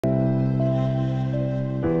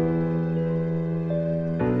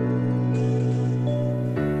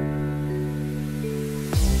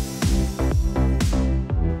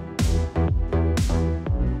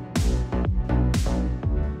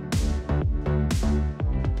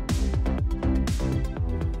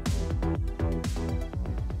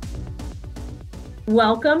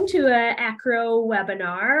Welcome to an ACRO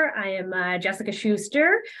webinar. I am Jessica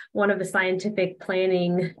Schuster, one of the scientific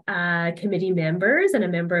planning committee members and a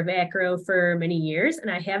member of ACRO for many years. And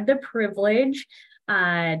I have the privilege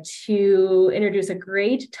to introduce a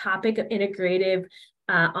great topic of integrative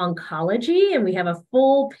oncology. And we have a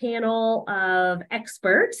full panel of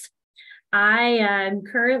experts. I am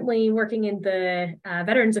currently working in the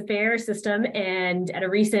Veterans Affairs system, and at a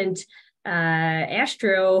recent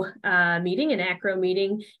ASTRO meeting, an ACRO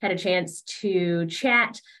meeting, had a chance to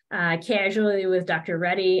chat casually with Dr.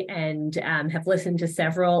 Reddy and have listened to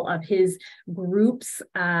several of his group's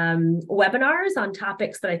webinars on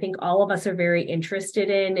topics that I think all of us are very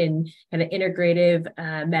interested in kind of integrative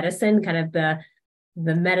medicine, kind of the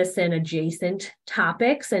medicine adjacent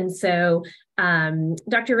topics. And so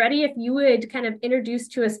Dr. Reddy, if you would kind of introduce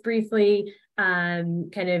to us briefly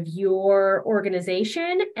kind of your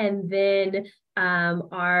organization and then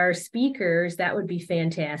our speakers, that would be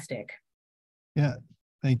fantastic. Yeah,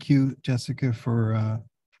 thank you, Jessica, for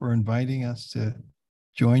inviting us to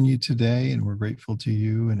join you today. And we're grateful to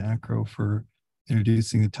you and ACRO for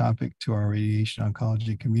introducing the topic to our radiation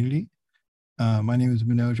oncology community. My name is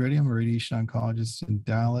Manoj Reddy. I'm a radiation oncologist in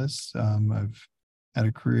Dallas. I've had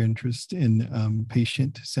a career interest in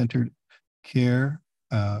patient-centered care,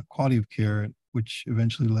 quality of care, which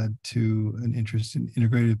eventually led to an interest in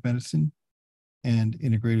integrative medicine and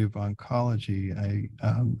integrative oncology. I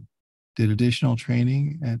did additional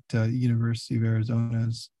training at University of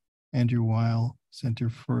Arizona's Andrew Weil Center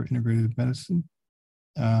for Integrative Medicine.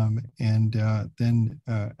 Then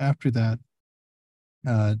after that,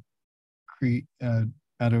 out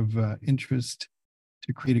of interest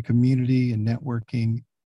to create a community and networking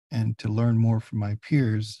and to learn more from my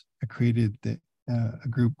peers, I created a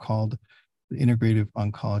group called the Integrative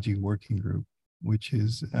Oncology Working Group, which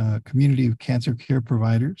is a community of cancer care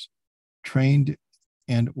providers trained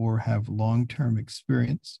and or have long-term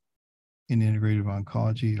experience in integrative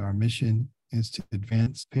oncology. Our mission is to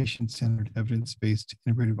advance patient-centered evidence-based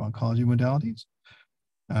integrative oncology modalities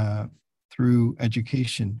through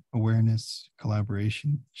education, awareness,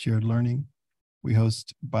 collaboration, shared learning. We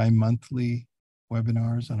host bi-monthly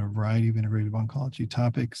webinars on a variety of integrative oncology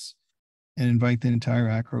topics and invite the entire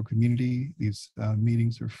ACRO community. These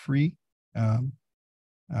meetings are free, and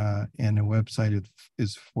a website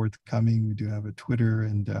is forthcoming. We do have a Twitter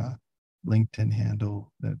and LinkedIn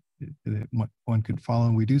handle that one could follow.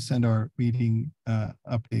 And we do send our meeting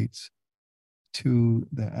updates to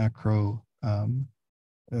the ACRO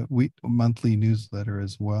monthly newsletter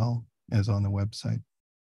as well as on the website.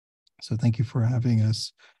 So thank you for having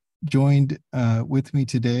us. Joined with me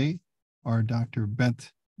today are Dr. Beth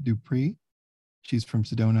DuPree. She's from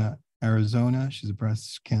Sedona, Arizona. She's a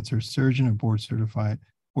breast cancer surgeon, a board certified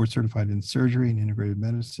in surgery and integrative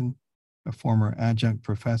medicine, a former adjunct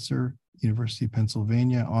professor, University of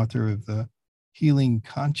Pennsylvania, author of The Healing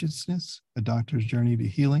Consciousness, A Doctor's Journey to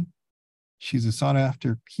Healing. She's a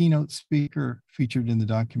sought-after keynote speaker featured in the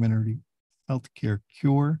documentary Healthcare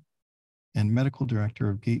Cure and medical director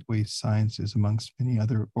of Gateway Sciences, amongst many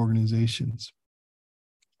other organizations.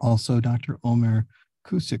 Also, Dr. Omer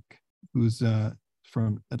Kucuk, who's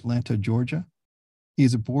from Atlanta, Georgia. He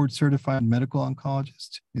is a board-certified medical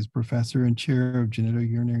oncologist. He's professor and chair of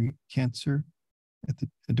genitourinary cancer at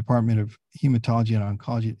the Department of Hematology and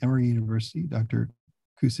Oncology at Emory University. Dr.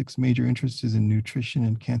 Kucuk's major interest is in nutrition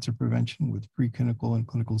and cancer prevention with preclinical and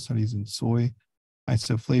clinical studies in soy,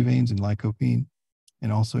 isoflavones, and lycopene,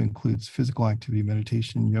 and also includes physical activity,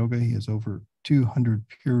 meditation, and yoga. He has over 200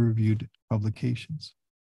 peer-reviewed publications.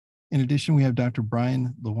 In addition, we have Dr.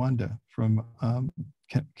 Brian Lawenda from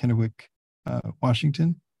Kennewick,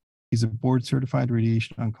 Washington. He's a board-certified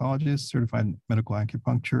radiation oncologist, certified medical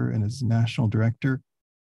acupuncture, and is national director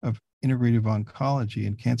of integrative oncology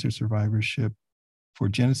and cancer survivorship for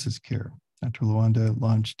Genesis Care. Dr. Lawenda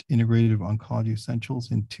launched Integrative Oncology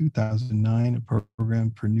Essentials in 2009, a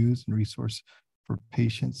program for news and resource for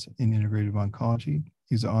patients in integrative oncology.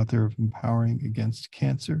 He's the author of Empowering Against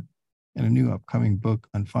Cancer and a new upcoming book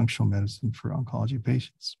on functional medicine for oncology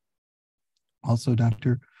patients. Also,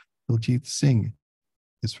 Dr. Diljeet Singh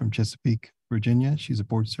is from Chesapeake, Virginia. She's a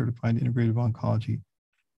board-certified integrative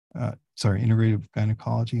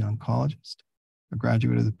gynecology oncologist, a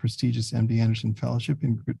graduate of the prestigious MD Anderson Fellowship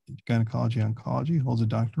in Gynecology Oncology, holds a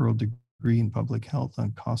doctoral degree in public health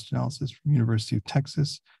on cost analysis from University of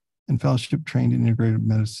Texas, and fellowship trained in integrative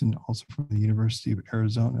medicine also from the University of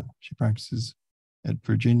Arizona. She practices at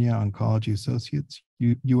Virginia Oncology Associates,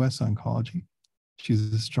 U.S. Oncology.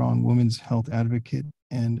 She's a strong women's health advocate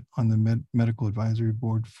and on the medical advisory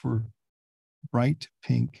board for Bright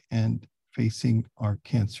Pink and Facing Our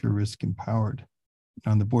Cancer Risk Empowered.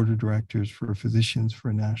 on the board of directors for Physicians for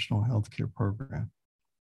a National Healthcare Program.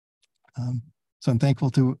 So I'm thankful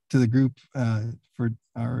to the group for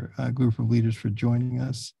our group of leaders for joining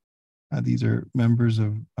us. These are members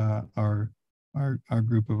of our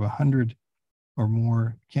group of 100 or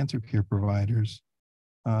more cancer care providers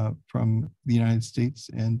from the United States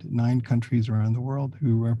and 9 countries around the world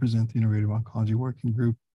who represent the Integrative Oncology Working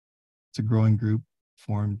Group. It's a growing group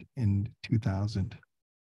formed in 2000.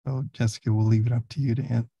 So Jessica, we'll leave it up to you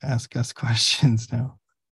to ask us questions now.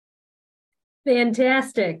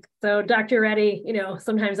 Fantastic. So Dr. Reddy,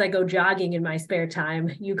 sometimes I go jogging in my spare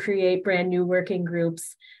time. You create brand new working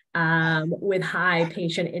groups with high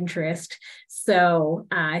patient interest. So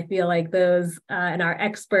I feel like those and our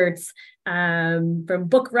experts from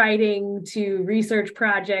book writing to research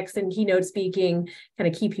projects and keynote speaking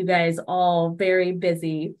kind of keep you guys all very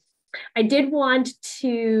busy. I did want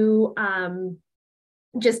to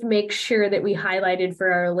just make sure that we highlighted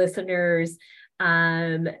for our listeners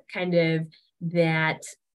kind of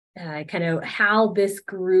how this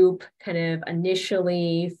group kind of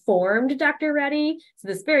initially formed, Dr. Reddy. So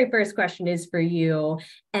this very first question is for you,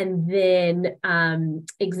 and then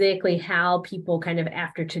exactly how people kind of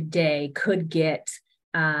after today could get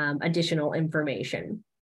additional information.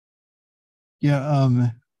 Yeah,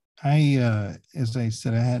 I as I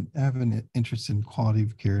said, I have an interest in quality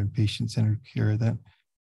of care and patient-centered care that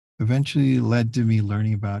eventually led to me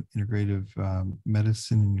learning about integrative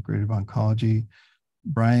medicine and integrative oncology.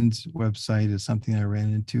 Brian's website is something I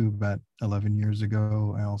ran into about 11 years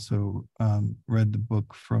ago. I also read the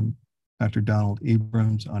book from Dr. Donald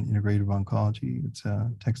Abrams on integrative oncology. It's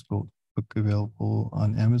a textbook available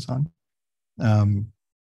on Amazon.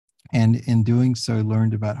 And in doing so, I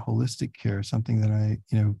learned about holistic care, something that I,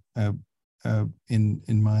 in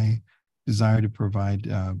my desire to provide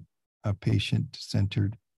a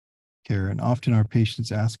patient-centered care. And often our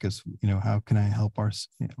patients ask us, how can I help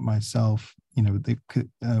myself, with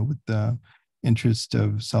the interest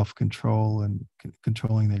of self-control and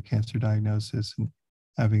controlling their cancer diagnosis and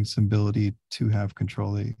having some ability to have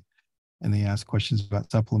control. And they ask questions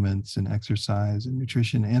about supplements and exercise and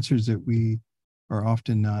nutrition, answers that we are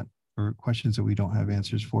often not, or questions that we don't have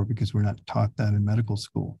answers for because we're not taught that in medical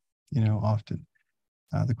school, often.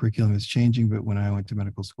 The curriculum is changing, but when I went to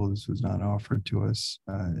medical school, this was not offered to us,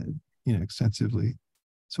 extensively.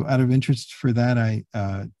 So out of interest for that, I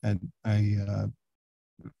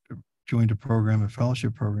joined a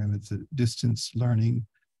fellowship program. It's a distance learning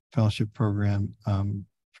fellowship program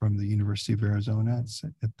from the University of Arizona. It's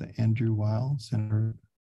at the Andrew Weil Center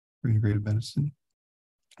for Integrative Medicine.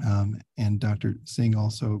 And Dr. Singh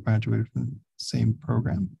also graduated from the same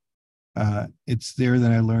program. It's there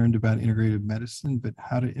that I learned about integrative medicine, but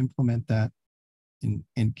how to implement that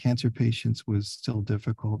in cancer patients was still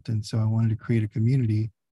difficult. And so I wanted to create a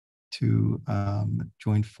community to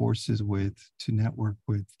join forces with, to network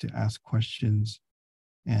with, to ask questions.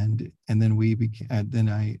 And then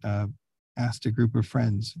I asked a group of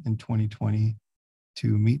friends in 2020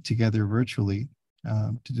 to meet together virtually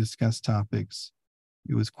to discuss topics.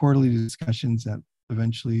 It was quarterly discussions that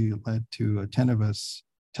eventually led to 10 of us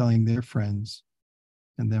telling their friends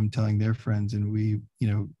and them telling their friends. And we,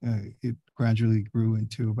 it gradually grew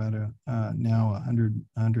into about now 100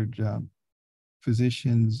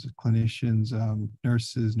 physicians, clinicians,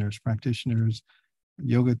 nurses, nurse practitioners,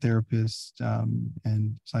 yoga therapists,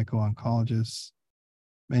 and psycho-oncologists,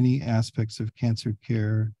 many aspects of cancer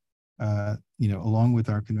care, along with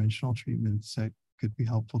our conventional treatments that could be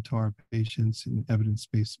helpful to our patients in an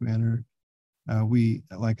evidence-based manner.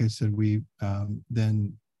 Like I said, we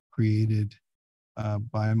then created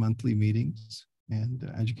bi-monthly meetings and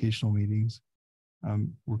educational meetings.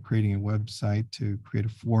 We're creating a website to create a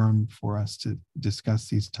forum for us to discuss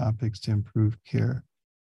these topics to improve care.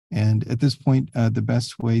 And at this point, the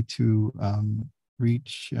best way to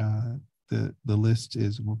reach the list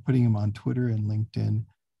is we're putting them on Twitter and LinkedIn.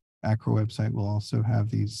 ACRO website will also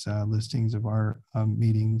have these listings of our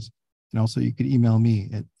meetings. And also you could email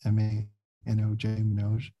me at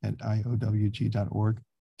manoj@iowg.org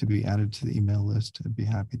to be added to the email list. I'd be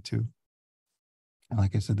happy to. And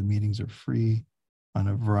like I said, the meetings are free on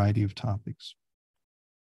a variety of topics.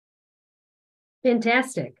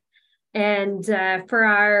 Fantastic. And for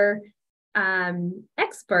our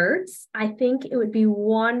experts, I think it would be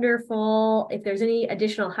wonderful if there's any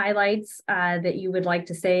additional highlights that you would like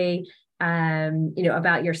to say,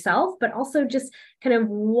 about yourself, but also just kind of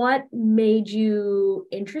what made you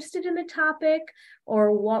interested in the topic,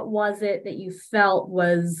 or what was it that you felt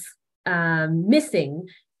was missing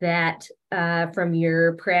that from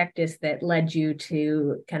your practice that led you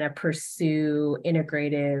to kind of pursue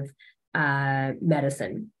integrative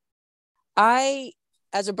medicine?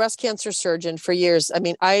 As a breast cancer surgeon for years,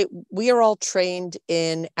 we are all trained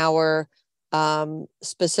in our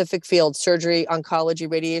specific field, surgery,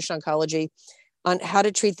 oncology, radiation oncology, on how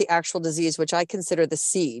to treat the actual disease, which I consider the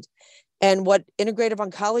seed. And what integrative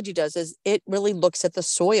oncology does is it really looks at the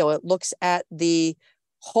soil. It looks at the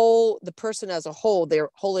person as a whole, their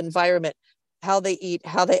whole environment, how they eat,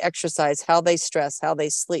 how they exercise, how they stress, how they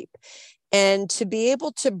sleep. And to be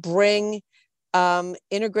able to bring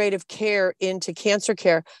integrative care into cancer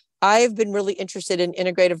care, I've been really interested in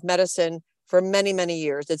integrative medicine for many, many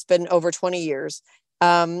years. It's been over 20 years.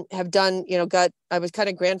 I was kind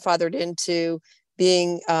of grandfathered into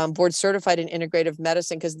being board certified in integrative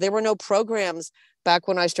medicine because there were no programs back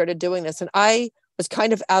when I started doing this. And I was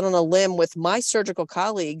kind of out on a limb with my surgical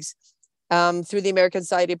colleagues through the American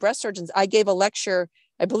Society of Breast Surgeons. I gave a lecture,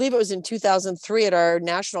 I believe it was in 2003 at our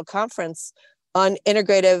national conference on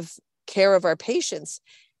integrative care of our patients.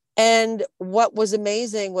 And what was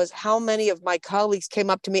amazing was how many of my colleagues came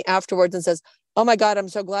up to me afterwards and says, "Oh my God, I'm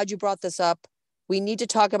so glad you brought this up. We need to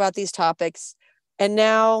talk about these topics." And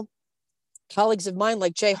now colleagues of mine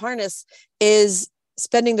like Jay Harness is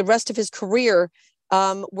spending the rest of his career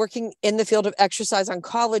working in the field of exercise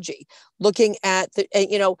oncology, looking at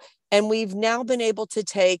and we've now been able to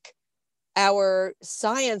take our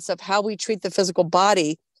science of how we treat the physical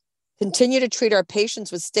body, continue to treat our patients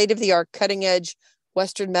with state-of-the-art, cutting-edge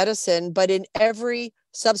Western medicine, but in every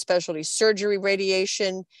subspecialty, surgery,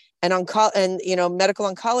 radiation, and medical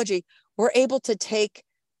oncology, we're able to take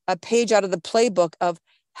a page out of the playbook of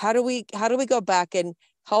how do we go back and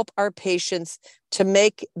help our patients to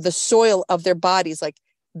make the soil of their bodies, like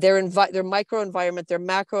their microenvironment, their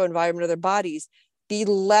macroenvironment of their bodies, be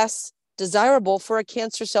less desirable for a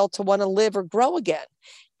cancer cell to want to live or grow again.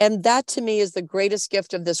 And that to me is the greatest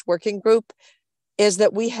gift of this working group, is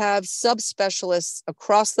that we have subspecialists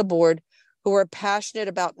across the board who are passionate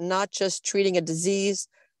about not just treating a disease,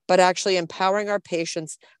 but actually empowering our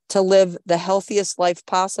patients to live the healthiest life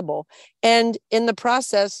possible. And in the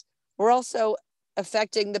process, we're also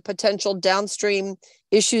affecting the potential downstream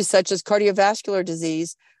issues such as cardiovascular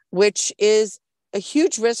disease, which is a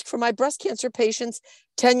huge risk for my breast cancer patients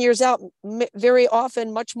 10 years out, very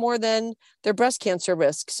often much more than their breast cancer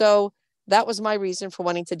risk. So that was my reason for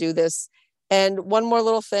wanting to do this. And one more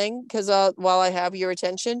little thing, because while I have your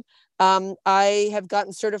attention, I have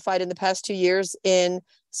gotten certified in the past 2 years in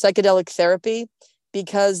psychedelic therapy,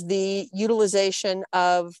 because the utilization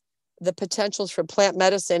of the potentials for plant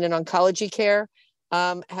medicine and oncology care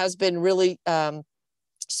has been really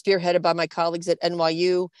spearheaded by my colleagues at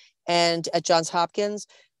NYU and at Johns Hopkins.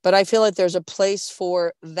 But I feel like there's a place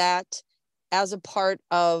for that as a part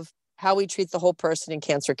of how we treat the whole person in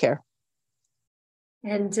cancer care.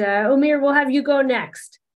 And Omer, we'll have you go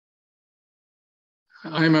next.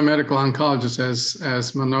 I'm a medical oncologist,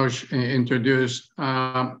 as Manoj introduced.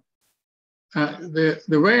 The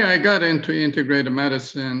way I got into integrative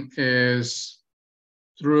medicine is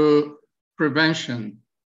through prevention.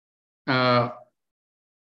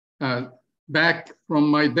 Back from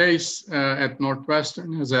my days at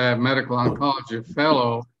Northwestern as a medical oncology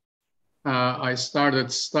fellow, I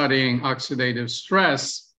started studying oxidative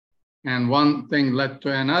stress, and one thing led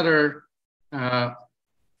to another.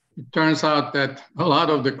 It turns out that a lot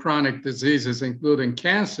of the chronic diseases, including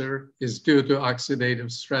cancer, is due to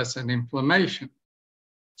oxidative stress and inflammation.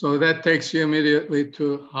 So that takes you immediately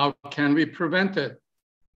to how can we prevent it?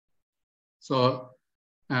 So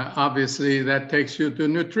obviously that takes you to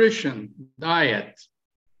nutrition, diet,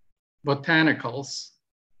 botanicals.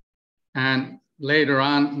 And later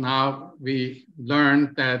on, now we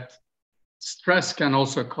learned that stress can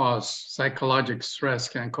also cause, psychological stress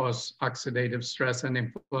can cause oxidative stress and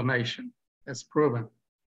inflammation. That's proven.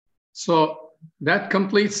 So that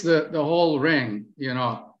completes the whole ring,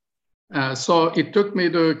 So it took me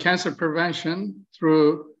to cancer prevention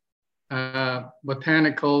through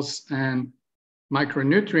botanicals and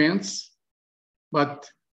micronutrients. But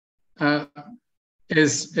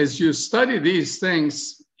as you study these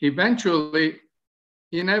things, eventually,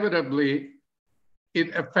 inevitably,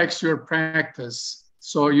 it affects your practice.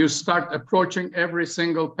 So you start approaching every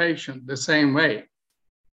single patient the same way.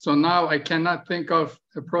 So now I cannot think of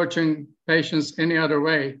approaching patients any other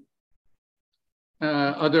way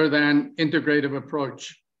other than integrative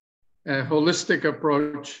approach, a holistic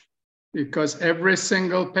approach, because every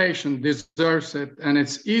single patient deserves it. And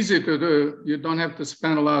it's easy to do. You don't have to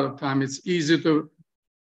spend a lot of time. It's easy to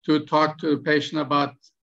talk to the patient about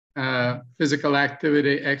physical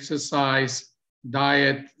activity, exercise,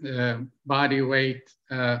 diet, body weight,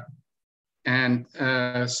 and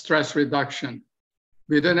stress reduction.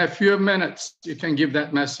 Within a few minutes, you can give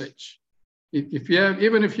that message.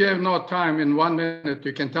 Even if you have no time, in 1 minute,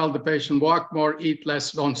 you can tell the patient, walk more, eat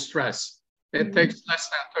less, don't stress. It takes less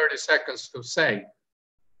than 30 seconds to say.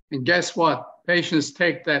 And guess what? Patients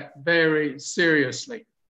take that very seriously.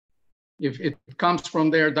 If it comes from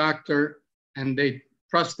their doctor and they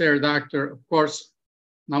trust their doctor, of course,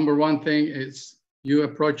 number one thing is you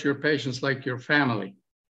approach your patients like your family,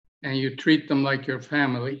 and you treat them like your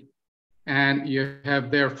family, and you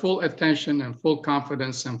have their full attention and full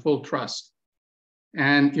confidence and full trust.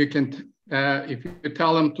 And you can, if you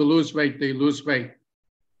tell them to lose weight, they lose weight.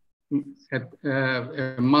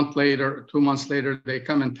 A month later, 2 months later, they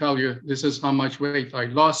come and tell you, this is how much weight I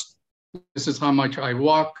lost, this is how much I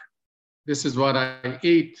walk, this is what I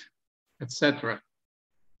eat, etc.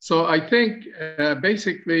 So I think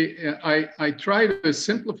basically I try to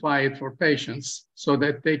simplify it for patients so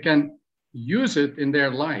that they can use it in their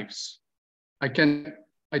lives. I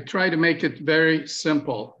try to make it very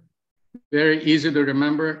simple, very easy to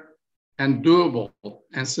remember, and doable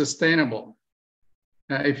and sustainable.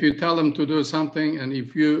 If you tell them to do something, and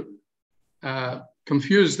if you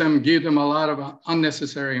confuse them, give them a lot of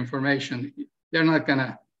unnecessary information, they're not going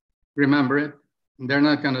to remember it, and they're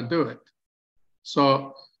not going to do it.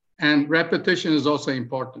 So, and repetition is also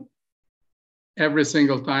important. Every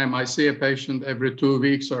single time I see a patient, every 2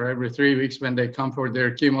 weeks or every 3 weeks when they come for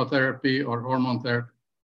their chemotherapy or hormone therapy,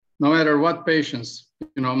 no matter what patients,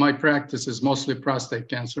 my practice is mostly prostate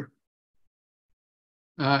cancer.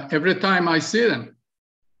 Every time I see them,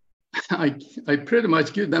 I pretty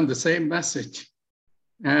much give them the same message,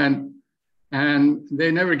 and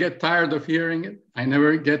they never get tired of hearing it. I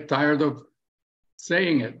never get tired of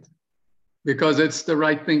saying it because it's the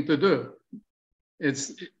right thing to do.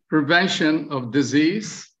 It's prevention of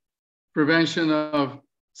disease, prevention of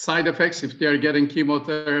side effects if they're getting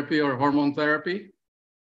chemotherapy or hormone therapy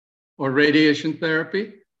or radiation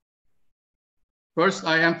therapy. First,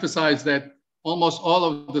 I emphasize that almost all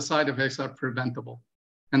of the side effects are preventable,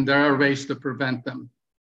 and there are ways to prevent them.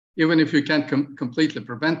 Even if you can't completely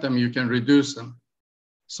prevent them, you can reduce them.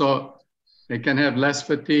 So they can have less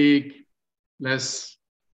fatigue, less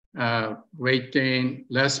weight gain,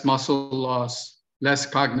 less muscle loss, less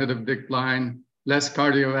cognitive decline, less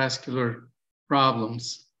cardiovascular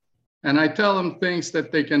problems. And I tell them things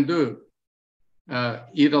that they can do.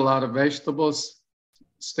 Eat a lot of vegetables,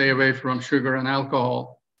 stay away from sugar and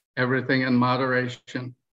alcohol, everything in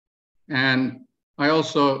moderation. And I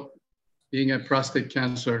also, being a prostate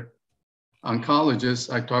cancer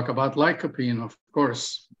oncologist, I talk about lycopene, of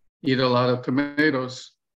course. Eat a lot of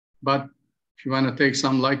tomatoes, but if you want to take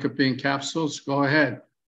some lycopene capsules, go ahead.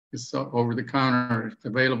 It's over the counter, it's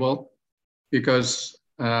available, because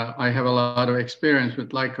I have a lot of experience with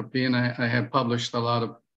lycopene. I have published a lot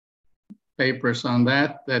of papers on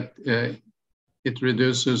that it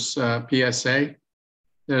reduces PSA.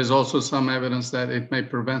 There's also some evidence that it may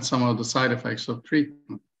prevent some of the side effects of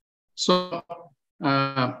treatment. So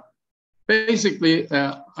basically,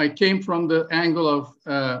 I came from the angle of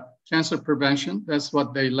cancer prevention. That's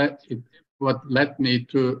what led me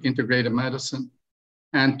to integrative medicine.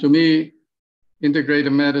 And to me,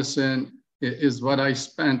 integrative medicine is what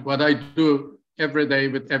I do every day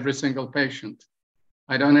with every single patient.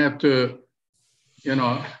 I don't have to,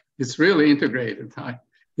 it's really integrated.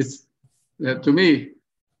 To me,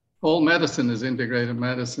 whole medicine is integrative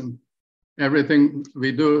medicine. Everything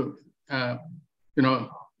we do,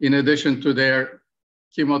 in addition to their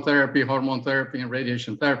chemotherapy, hormone therapy, and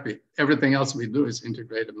radiation therapy, everything else we do is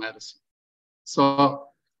integrative medicine. So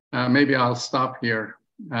maybe I'll stop here.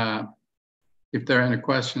 If there are any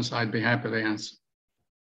questions, I'd be happy to answer.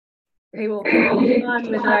 Okay, we'll continue on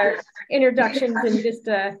with our introductions, and just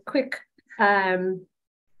a quick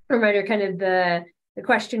reminder, kind of the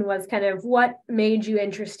question was kind of what made you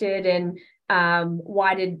interested, and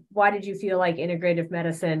why did you feel like integrative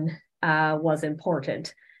medicine was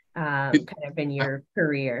important kind of in your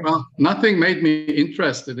career? Well, nothing made me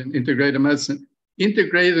interested in integrative medicine.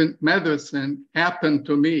 Integrative medicine happened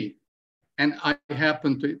to me, and I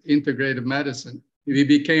happened to integrative medicine. We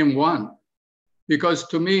became one, because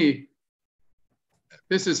to me,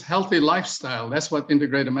 this is healthy lifestyle. That's what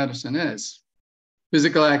integrative medicine is.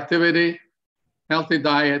 Physical activity, healthy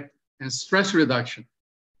diet, and stress reduction.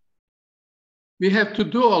 We have to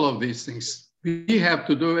do all of these things. We have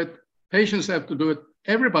to do it. Patients have to do it.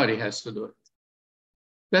 Everybody has to do it.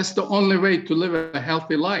 That's the only way to live a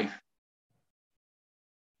healthy life.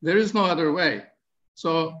 There is no other way.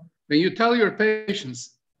 So when you tell your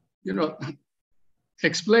patients,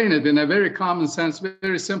 explain it in a very common sense,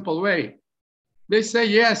 very simple way, they say,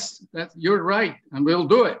 yes, you're right, and we'll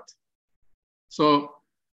do it. So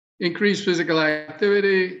increase physical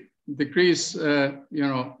activity, decrease,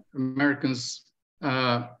 Americans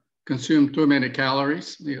consume too many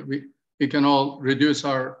calories. We can all reduce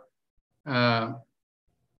our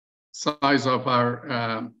size of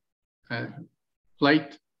our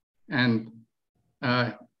plate and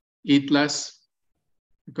eat less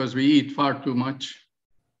because we eat far too much,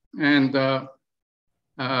 and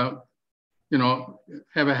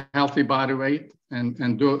have a healthy body weight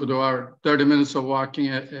and do our 30 minutes of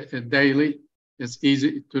walking daily. It's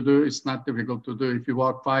easy to do. It's not difficult to do. If you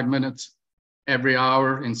walk 5 minutes every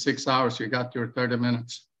hour, in 6 hours, you got your 30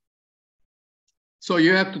 minutes. So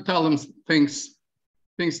you have to tell them things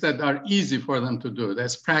that are easy for them to do.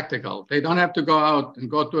 That's practical. They don't have to go out and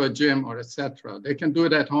go to a gym or etc. They can do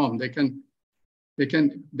it at home. They don't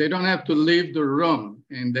have to leave the room,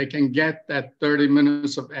 and they can get that 30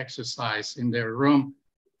 minutes of exercise in their room,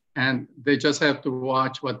 and they just have to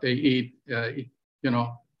watch what they eat,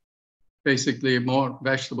 basically more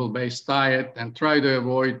vegetable-based diet, and try to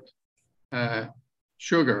avoid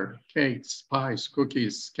sugar, cakes, pies,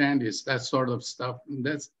 cookies, candies, that sort of stuff. And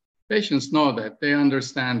patients know that, they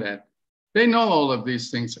understand that. They know all of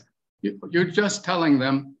these things. You're just telling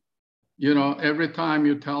them, every time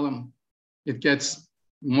you tell them, it gets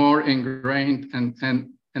more ingrained, and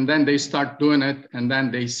then they start doing it, and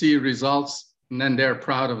then they see results, and then they're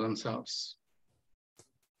proud of themselves.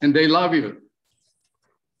 And they love you.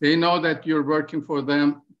 They know that you're working for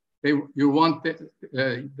them. They know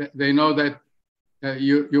that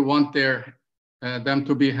you want them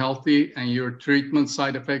to be healthy, and your treatment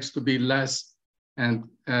side effects to be less. And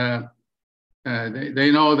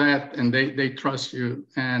they know that, and they trust you.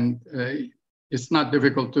 And it's not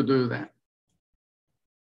difficult to do that.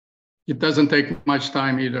 It doesn't take much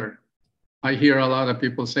time either. I hear a lot of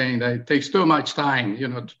people saying that it takes too much time,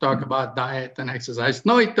 to talk about diet and exercise.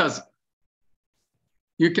 No, it doesn't.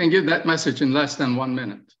 You can give that message in less than 1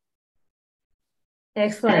 minute.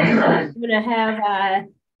 Excellent. I'm going to have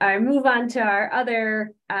move on to our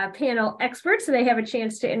other panel experts, so they have a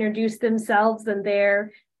chance to introduce themselves and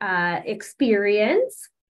their experience.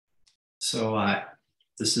 So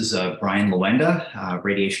this is Brian Lawenda,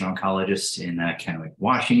 radiation oncologist in Kennewick,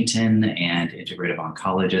 Washington, and integrative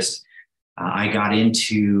oncologist. I got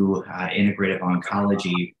into integrative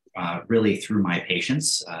oncology really through my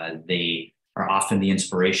patients. They are often the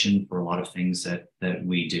inspiration for a lot of things that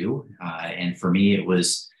we do. And for me, it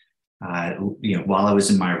was, while I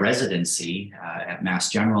was in my residency at Mass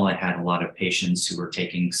General, I had a lot of patients who were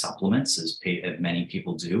taking supplements, as many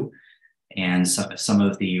people do. And some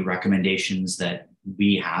of the recommendations that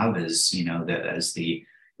we have as, either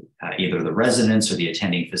the residents or the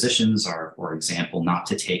attending physicians are, for example, not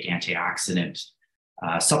to take antioxidant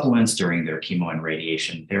supplements during their chemo and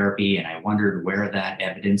radiation therapy. And I wondered where that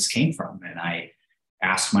evidence came from. And I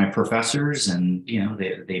asked my professors, and,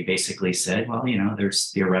 they basically said, well,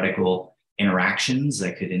 there's theoretical interactions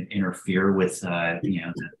that could interfere with, the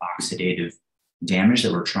oxidative damage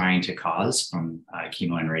that we're trying to cause from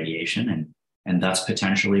chemo and radiation, and thus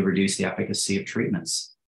potentially reduce the efficacy of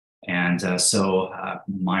treatments. And so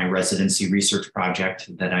my residency research project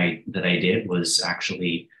that I did was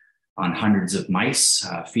actually on hundreds of mice,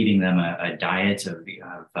 feeding them a diet of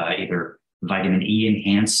either vitamin E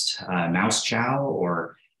enhanced mouse chow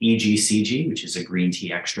or EGCG, which is a green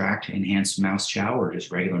tea extract enhanced mouse chow, or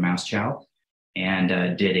just regular mouse chow, and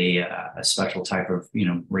did a special type of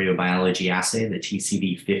radiobiology assay, the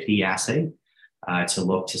TCD50 assay, to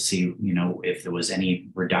look to see if there was any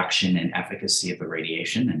reduction in efficacy of the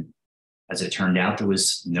radiation. And as it turned out, there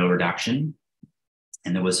was no reduction.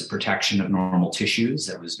 And there was a protection of normal tissues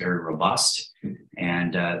that was very robust.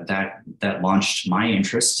 And that launched my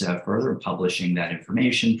interest further in publishing that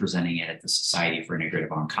information, presenting it at the Society for Integrative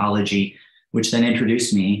Oncology, which then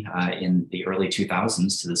introduced me in the early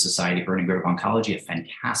 2000s to the Society for Integrative Oncology, a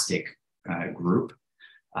fantastic group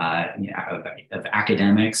of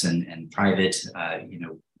academics and private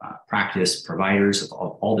practice providers of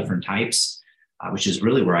all different types. Which is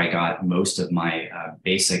really where I got most of my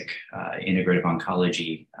basic integrative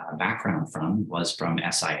oncology background from, was from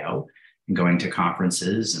SIO, and going to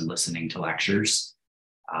conferences and listening to lectures.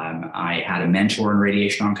 I had a mentor in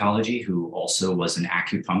radiation oncology who also was an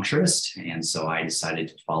acupuncturist, and so I decided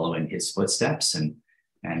to follow in his footsteps and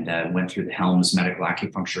went through the Helms medical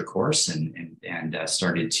acupuncture course and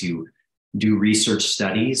started to do research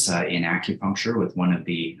studies in acupuncture with one of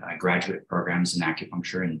the graduate programs in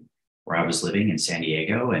acupuncture and where I was living in San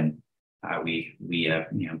Diego. And we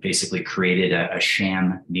basically created a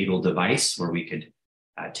sham needle device where we could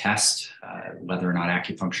test whether or not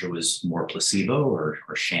acupuncture was more placebo or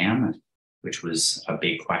sham, which was a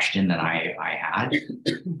big question that I had.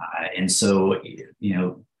 And so,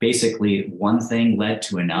 basically one thing led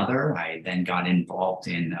to another. I then got involved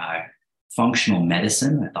in functional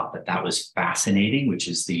medicine. I thought that was fascinating, which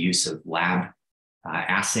is the use of lab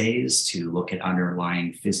assays to look at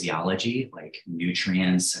underlying physiology like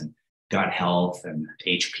nutrients and gut health and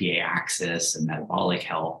HPA axis and metabolic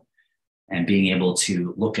health. And being able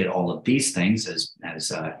to look at all of these things, as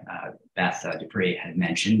Beth DuPree had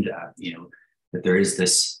mentioned, that there is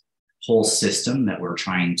this whole system that we're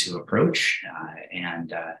trying to approach.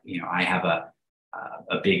 I have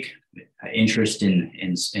a big interest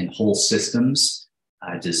in whole systems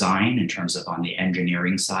design in terms of on the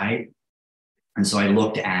engineering side. And so I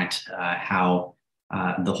looked at how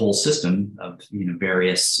the whole system of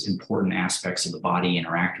various important aspects of the body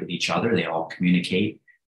interact with each other. They all communicate.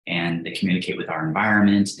 And they communicate with our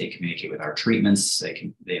environment. They communicate with our treatments.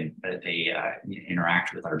 They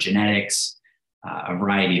interact with our genetics, a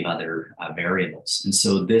variety of other variables. And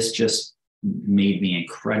so this just made me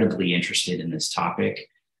incredibly interested in this topic.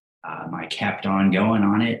 I kept on going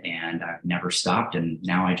on it, and I've never stopped. And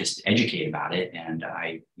now I just educate about it, and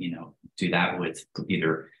I, do that with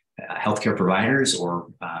either healthcare providers or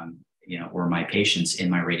my patients in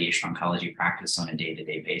my radiation oncology practice on a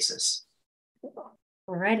day-to-day basis.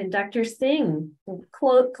 All right, and Dr. Singh,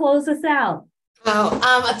 close us out.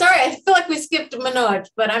 Oh, sorry, I feel like we skipped Manoj,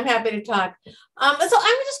 but I'm happy to talk. So I'm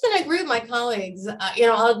just going to agree with my colleagues.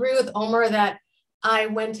 I'll agree with Omer that I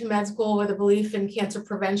went to med school with a belief in cancer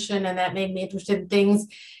prevention, and that made me interested in things.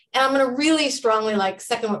 And I'm going to really strongly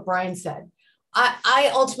second what Brian said.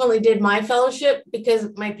 I ultimately did my fellowship because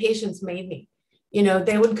my patients made me.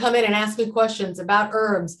 They would come in and ask me questions about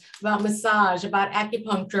herbs, about massage, about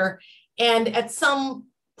acupuncture. And at some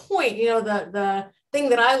point, the thing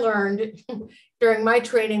that I learned during my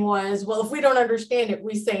training was, well, if we don't understand it,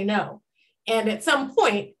 we say no. And at some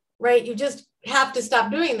point, right, you just have to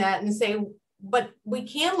stop doing that and say, but we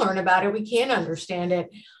can learn about it. We can understand it.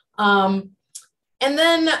 And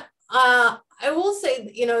then I will say,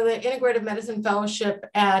 the Integrative Medicine Fellowship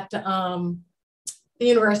at the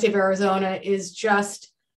University of Arizona is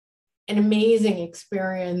just an amazing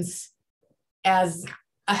experience as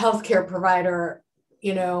a healthcare provider.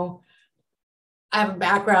 I have a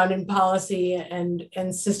background in policy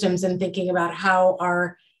and systems and thinking about how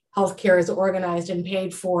our healthcare is organized and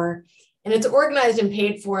paid for. And it's organized and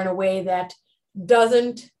paid for in a way that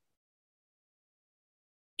doesn't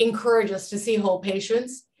encourage us to see whole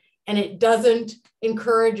patients, and it doesn't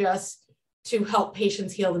encourage us to help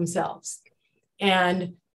patients heal themselves.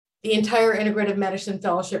 And the entire Integrative Medicine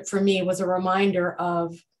Fellowship for me was a reminder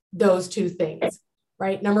of those two things.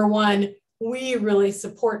 Right? Number one, we really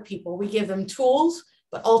support people. We give them tools,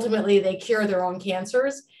 but ultimately they cure their own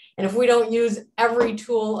cancers. And if we don't use every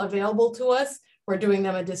tool available to us, we're doing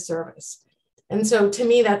them a disservice. And so to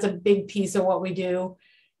me, that's a big piece of what we do.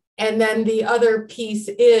 And then the other piece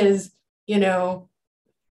is,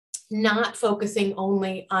 not focusing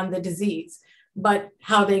only on the disease, but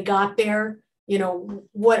how they got there,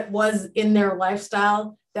 what was in their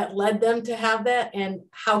lifestyle that led them to have that, and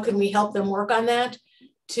how can we help them work on that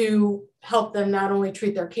to help them not only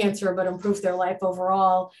treat their cancer, but improve their life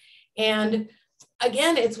overall. And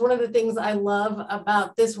again, it's one of the things I love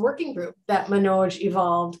about this working group that Manoj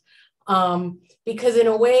evolved, because in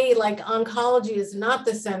a way, oncology is not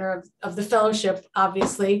the center of the fellowship,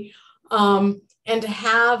 obviously, and to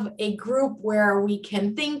have a group where we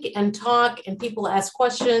can think and talk and people ask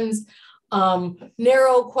questions,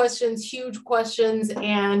 narrow questions, huge questions,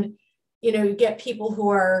 and, you get people who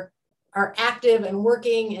are active and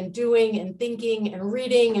working and doing and thinking and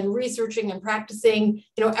reading and researching and practicing,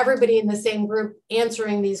 everybody in the same group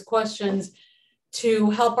answering these questions to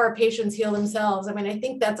help our patients heal themselves. I mean, I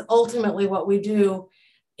think that's ultimately what we do.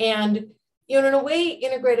 And, in a way,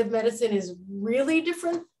 integrative medicine is really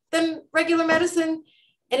different than regular medicine.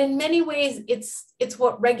 And in many ways, it's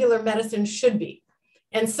what regular medicine should be.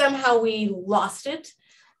 And somehow we lost it,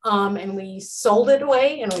 and we sold it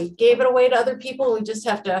away, and we gave it away to other people. We just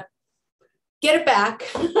have to get it back.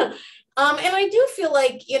 And I do feel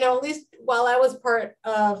like, at least while I was part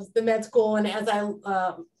of the med school and as I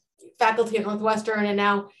faculty at Northwestern, and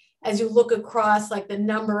now as you look across the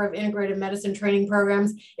number of integrative medicine training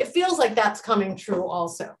programs, it feels like that's coming true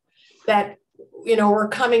also. That, we're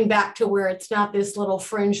coming back to where it's not this little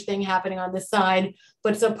fringe thing happening on the side,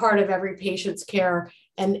 but it's a part of every patient's care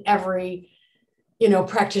and every,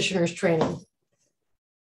 practitioner's training.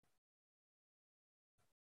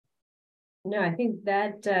 No, I think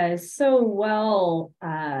that is so well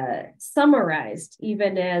summarized,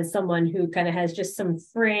 even as someone who kind of has just some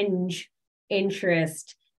fringe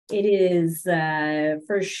interest it is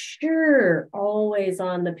for sure always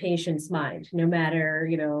on the patient's mind, no matter,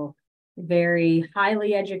 very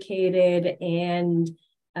highly educated and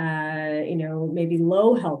maybe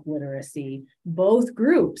low health literacy. Both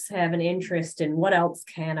groups have an interest in what else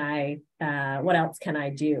can I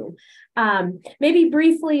do. Maybe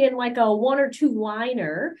briefly in like a 1 or 2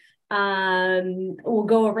 liner, we'll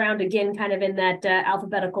go around again kind of in that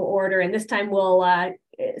alphabetical order, and this time we'll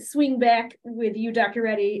swing back with you, Dr.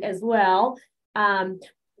 Reddy, as well.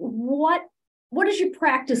 What does your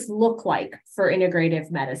practice look like for integrative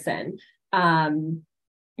medicine?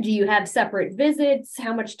 Do you have separate visits?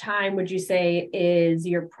 How much time would you say is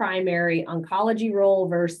your primary oncology role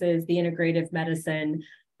versus the integrative medicine?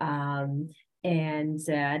 And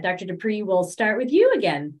Dr. DuPree, we'll start with you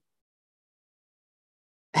again.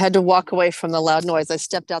 I had to walk away from the loud noise. I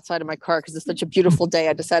stepped outside of my car because it's such a beautiful day.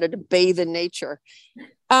 I decided to bathe in nature.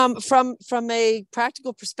 From a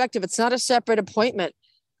practical perspective, it's not a separate appointment.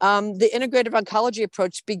 The integrative oncology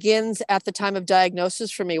approach begins at the time of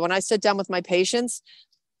diagnosis for me. When I sit down with my patients,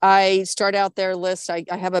 I start out their list. I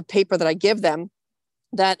have a paper that I give them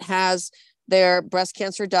that has their breast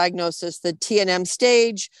cancer diagnosis, the TNM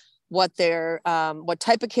stage, what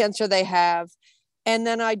type of cancer they have. And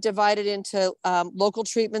then I divide it into local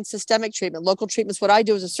treatment, systemic treatment. Local treatment is what I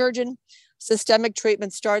do as a surgeon. Systemic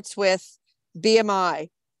treatment starts with BMI,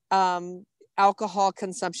 alcohol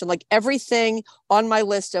consumption, like everything on my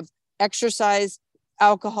list of exercise,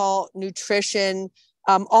 alcohol, nutrition,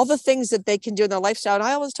 all the things that they can do in their lifestyle. And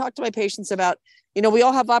I always talk to my patients about, we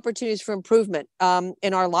all have opportunities for improvement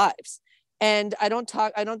in our lives. And I don't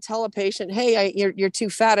tell a patient, hey, you're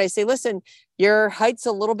too fat. I say, listen, your height's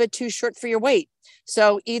a little bit too short for your weight.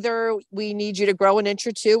 So either we need you to grow an inch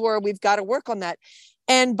or 2, or we've got to work on that.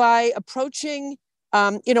 And by approaching,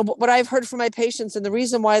 what I've heard from my patients, and the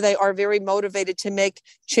reason why they are very motivated to make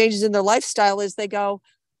changes in their lifestyle is they go,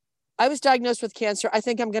 I was diagnosed with cancer. I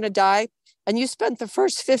think I'm going to die. And you spent the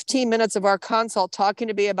first 15 minutes of our consult talking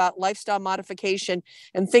to me about lifestyle modification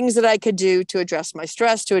and things that I could do to address my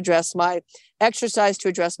stress, to address my exercise, to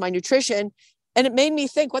address my nutrition. And it made me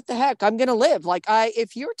think, what the heck, I'm going to live. Like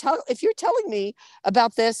if you're telling me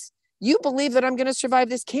about this, you believe that I'm going to survive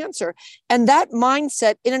this cancer. And that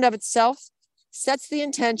mindset in and of itself sets the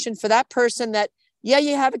intention for that person that, yeah,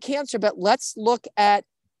 you have a cancer, but let's look at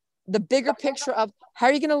the bigger picture of how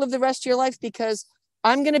are you going to live the rest of your life? Because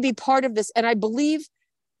I'm going to be part of this. And I believe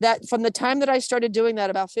that from the time that I started doing that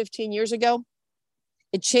about 15 years ago,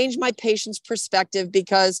 it changed my patients' perspective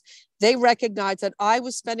because they recognized that I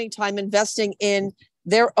was spending time investing in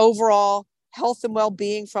their overall health and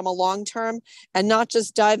well-being from a long term, and not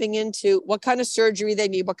just diving into what kind of surgery they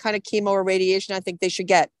need, what kind of chemo or radiation I think they should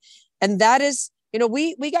get. And that is,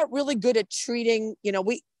 we got really good at treating,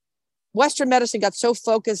 Western medicine got so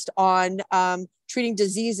focused on treating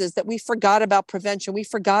diseases that we forgot about prevention. We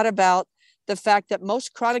forgot about the fact that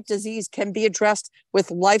most chronic disease can be addressed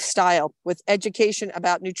with lifestyle, with education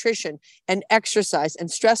about nutrition and exercise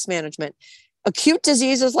and stress management. Acute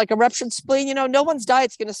diseases like a ruptured spleen, no one's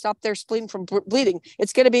diet's going to stop their spleen from bleeding.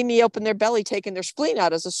 It's going to be me open their belly, taking their spleen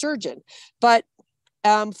out as a surgeon. But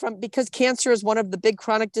because cancer is one of the big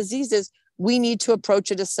chronic diseases, we need to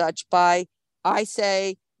approach it as such by, I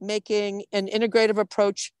say, making an integrative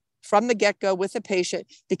approach from the get-go with the patient,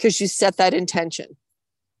 because you set that intention.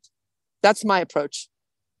 That's my approach.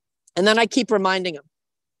 And then I keep reminding them.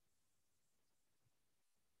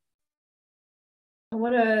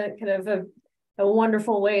 What a kind of a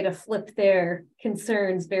wonderful way to flip their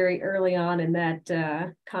concerns very early on in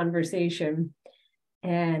that conversation.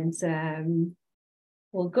 And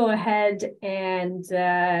we'll go ahead and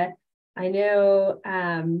I know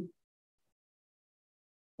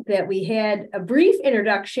that we had a brief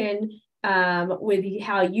introduction with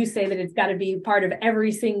how you say that it's got to be part of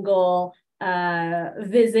every single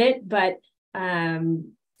visit, but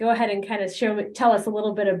go ahead and kind of tell us a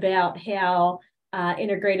little bit about how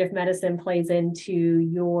integrative medicine plays into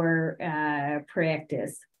your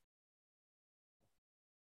practice.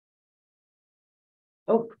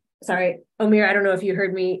 Oh, sorry, Omer, I don't know if you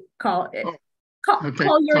heard me call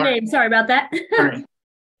your name. Sorry about that.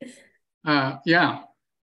 Yeah.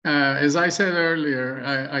 As I said earlier,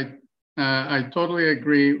 I totally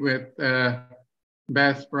agree with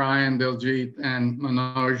Beth, Brian, Diljeet, and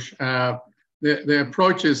Manoj. The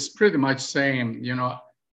approach is pretty much same.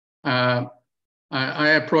 I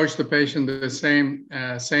approach the patient the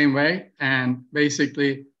same way, and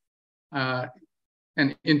basically an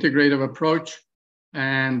integrative approach.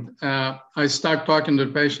 And I start talking to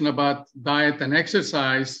the patient about diet and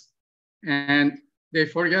exercise, and they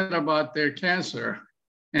forget about their cancer.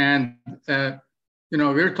 And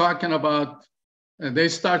we're talking about, they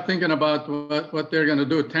start thinking about what they're going to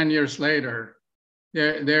do 10 years later.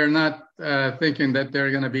 They're not thinking that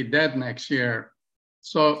they're going to be dead next year.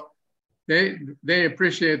 So they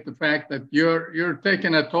appreciate the fact that you're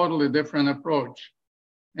taking a totally different approach.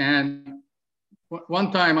 And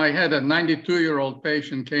one time I had a 92-year-old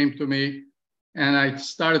patient came to me, and I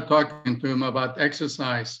started talking to him about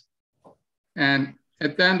exercise. And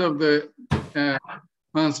at the end of the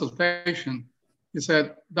consultation, he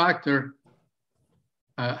said, "Doctor,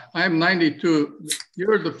 I'm 92.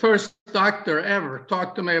 You're the first doctor ever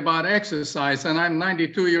talk to me about exercise, and I'm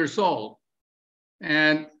 92 years old."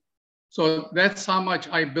 And so that's how much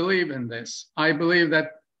I believe in this. I believe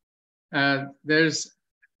that there's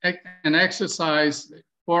an exercise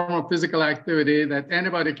form of physical activity that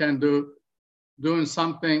anybody can do. Doing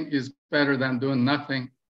something is better than doing nothing.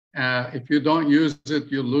 If you don't use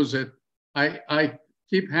it, you lose it. I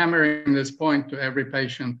keep hammering this point to every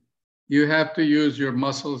patient. You have to use your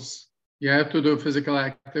muscles. You have to do physical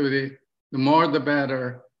activity. The more, the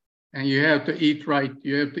better. And you have to eat right.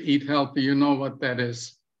 You have to eat healthy. You know what that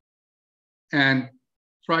is. And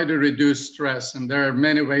try to reduce stress. And there are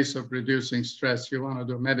many ways of reducing stress. You want to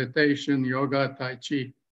do meditation, yoga, tai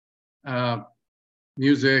chi,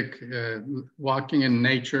 music, walking in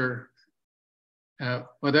nature,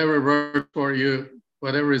 whatever works for you,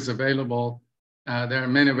 whatever is available. There are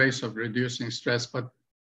many ways of reducing stress, but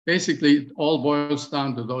basically it all boils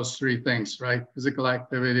down to those three things, right? Physical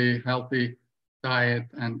activity, healthy diet,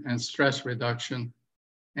 and stress reduction.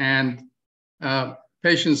 And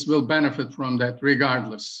patients will benefit from that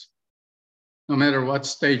regardless, no matter what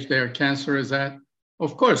stage their cancer is at.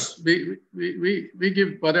 Of course, we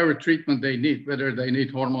give whatever treatment they need, whether they need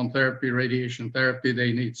hormone therapy, radiation therapy,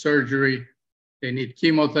 they need surgery, they need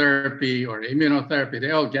chemotherapy or immunotherapy, they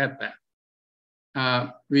all get that.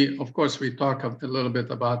 Of course, we talk a little bit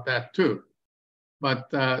about that too. But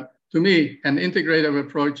to me, an integrative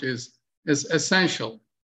approach is essential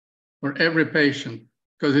for every patient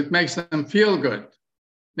because it makes them feel good,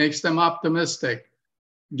 makes them optimistic,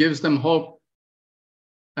 gives them hope.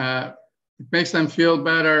 It makes them feel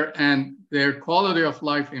better and their quality of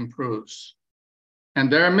life improves.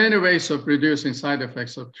 And there are many ways of reducing side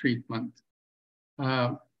effects of treatment.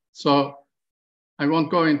 So I won't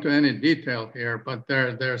go into any detail here, but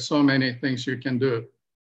there are so many things you can do.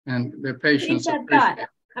 And the patients appreciate it.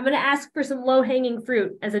 I'm going to ask for some low-hanging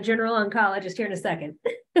fruit as a general oncologist here in a second.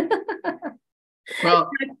 Well,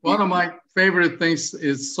 one of my favorite things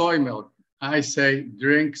is soy milk. I say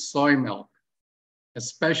drink soy milk,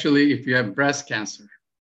 especially if you have breast cancer,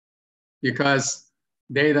 because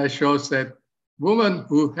data shows that women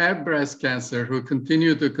who have breast cancer, who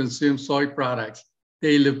continue to consume soy products,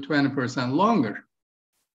 they live 20% longer.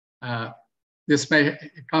 This may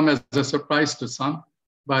come as a surprise to some,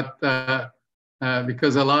 but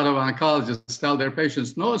because a lot of oncologists tell their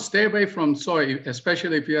patients, no, stay away from soy,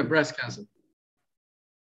 especially if you have breast cancer.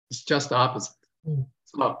 It's just the opposite.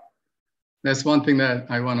 So that's one thing that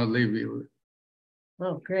I want to leave you with.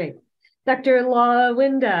 Oh, great. Dr.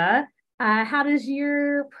 Lawenda, how does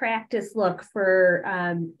your practice look for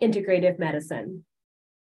integrative medicine?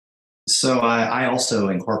 So I also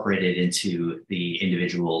incorporated into the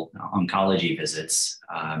individual oncology visits.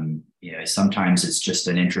 Sometimes it's just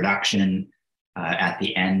an introduction at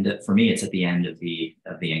the end. For me, it's at the end of the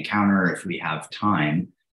encounter if we have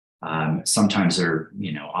time. Sometimes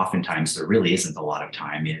oftentimes there really isn't a lot of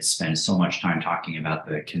time. You spend so much time talking about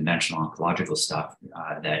the conventional oncological stuff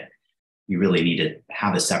that you really need to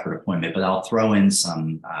have a separate appointment. But I'll throw in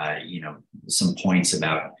some points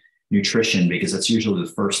about nutrition because that's usually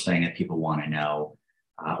the first thing that people want to know,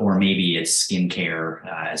 or maybe it's skincare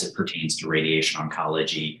as it pertains to radiation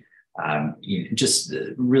oncology.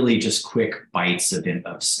 Just quick bites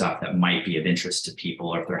of stuff that might be of interest to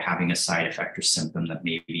people, or if they're having a side effect or symptom that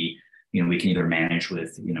maybe we can either manage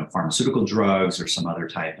with pharmaceutical drugs or some other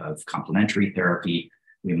type of complementary therapy.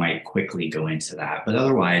 We might quickly go into that, but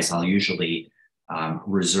otherwise I'll usually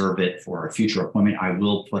reserve it for a future appointment. I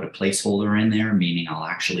will put a placeholder in there, meaning I'll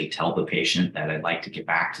actually tell the patient that I'd like to get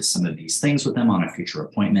back to some of these things with them on a future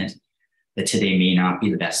appointment, that today may not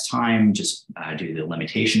be the best time, just due to the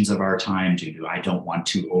limitations of our time, I don't want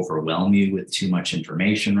to overwhelm you with too much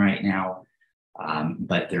information right now.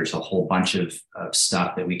 But there's a whole bunch of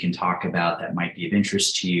stuff that we can talk about that might be of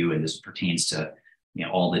interest to you. And this pertains to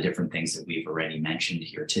all the different things that we've already mentioned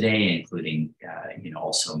here today, including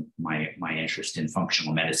also my interest in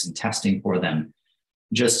functional medicine testing for them,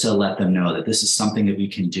 just to let them know that this is something that we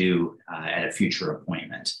can do at a future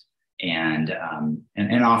appointment. And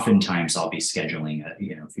oftentimes I'll be scheduling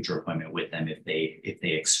a future appointment with them if they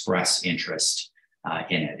express interest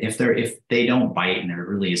in it. If they don't bite and there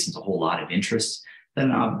really isn't a whole lot of interest,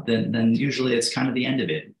 then usually it's kind of the end of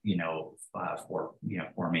it,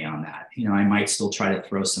 for me on that. I might still try to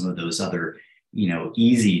throw some of those other,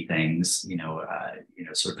 easy things,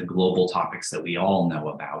 sort of the global topics that we all know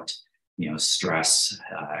about, stress,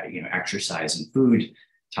 exercise and food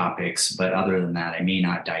topics. But other than that, I may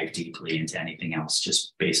not dive deeply into anything else,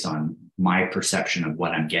 just based on my perception of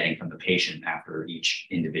what I'm getting from the patient after each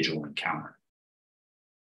individual encounter.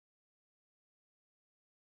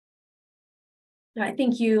 I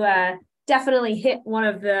think you definitely hit one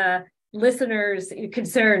of the listeners'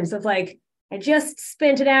 concerns of like, I just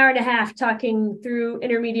spent an hour and a half talking through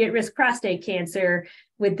intermediate risk prostate cancer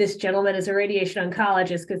with this gentleman as a radiation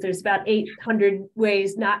oncologist, because there's about 800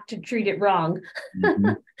 ways not to treat it wrong. Mm-hmm.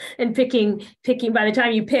 And picking, by the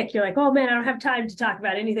time you pick, you're like, oh man, I don't have time to talk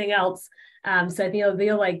about anything else. So I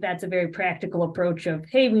feel like that's a very practical approach of,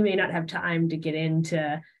 hey, we may not have time to get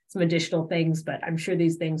into some additional things, but I'm sure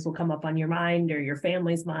these things will come up on your mind or your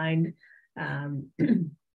family's mind.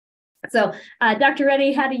 So Dr.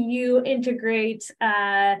 Reddy, how do you integrate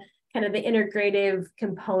kind of the integrative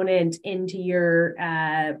component into your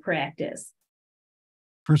practice?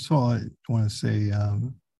 First of all, I want to say,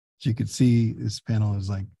 as you could see, this panel is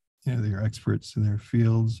like, they're experts in their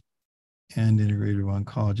fields and integrative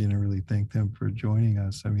oncology, and I really thank them for joining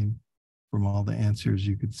us. I mean, from all the answers,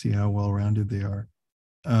 you could see how well-rounded they are.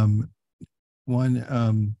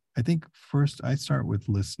 I think first I start with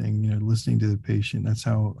listening, listening to the patient. That's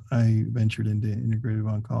how I ventured into integrative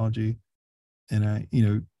oncology. And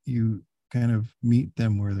you kind of meet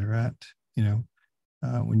them where they're at,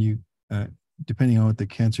 when you, depending on what the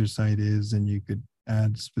cancer site is, and you could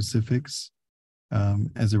add specifics.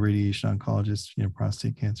 As a radiation oncologist,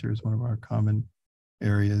 prostate cancer is one of our common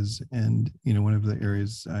areas. And, one of the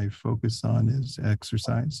areas I focus on is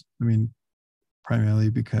exercise. I mean, primarily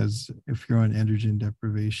because if you're on androgen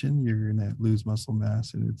deprivation, you're going to lose muscle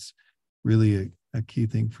mass. And it's really a key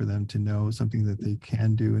thing for them to know, something that they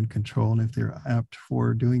can do and control. And if they're apt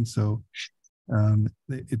for doing so,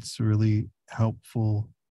 it's really helpful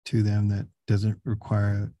to them. That doesn't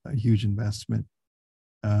require a huge investment.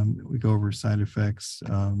 We go over side effects,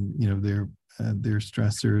 their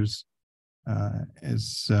stressors,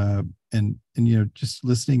 and just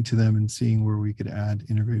listening to them and seeing where we could add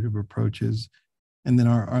integrative approaches. And then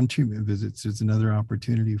our on-treatment visits is another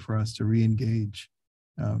opportunity for us to re-engage.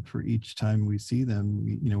 For each time we see them,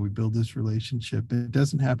 we build this relationship. It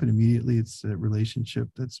doesn't happen immediately. It's a relationship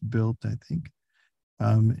that's built, I think.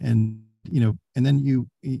 And then you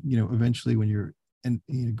eventually, when you're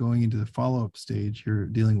going into the follow-up stage, you're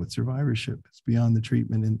dealing with survivorship. It's beyond the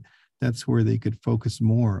treatment, and that's where they could focus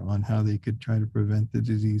more on how they could try to prevent the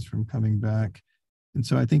disease from coming back. And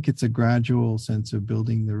so I think it's a gradual sense of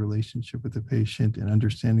building the relationship with the patient and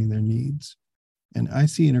understanding their needs. And I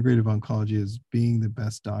see integrative oncology as being the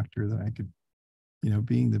best doctor that I could,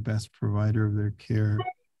 being the best provider of their care,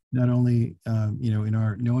 not only, in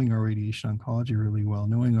our knowing our radiation oncology really well,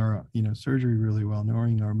 knowing our, surgery really well,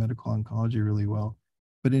 knowing our medical oncology really well,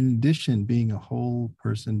 but in addition, being a whole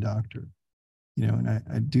person doctor, and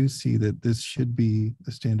I do see that this should be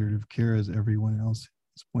the standard of care, as everyone else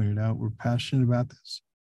has pointed out. We're passionate about this,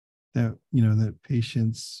 that, that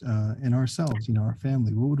patients and ourselves, our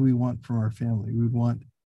family, what would we want from our family? We would want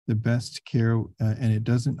the best care, and it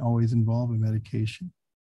doesn't always involve a medication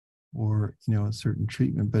or, a certain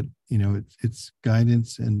treatment, but, it's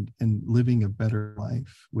guidance and living a better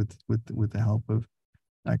life with the help of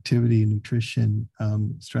activity, nutrition,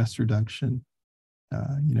 stress reduction,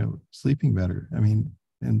 sleeping better. I mean,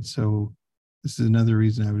 and so this is another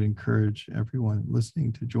reason I would encourage everyone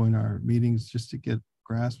listening to join our meetings, just to get a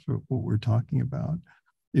grasp of what we're talking about.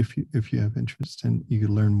 If you have interest, and you could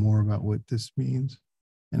learn more about what this means.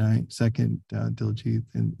 And I second Diljeet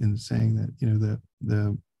in saying that,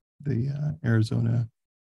 the Arizona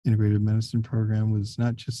Integrative Medicine Program was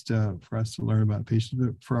not just for us to learn about patients,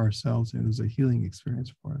 but for ourselves. It was a healing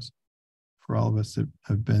experience for us, for all of us that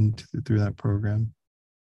have been through that program.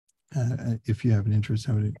 If you have an interest,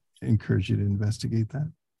 I would encourage you to investigate that.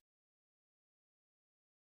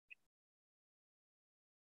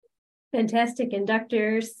 Fantastic. And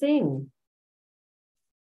Dr. Singh.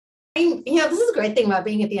 This is a great thing about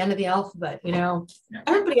being at the end of the alphabet.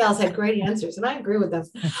 Everybody else had great answers, and I agree with them.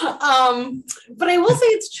 But I will say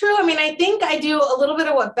it's true. I mean, I think I do a little bit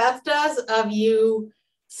of what Beth does, of you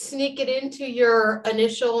sneak it into your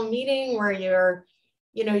initial meeting where you're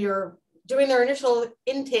doing their initial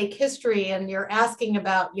intake history, and you're asking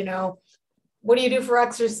about, what do you do for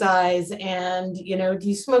exercise? And, do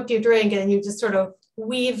you smoke, do you drink? And you just sort of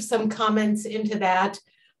weave some comments into that.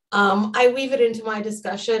 I weave it into my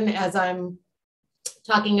discussion as I'm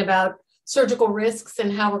talking about surgical risks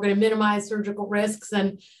and how we're going to minimize surgical risks.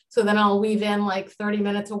 And so then I'll weave in like 30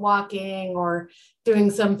 minutes of walking or doing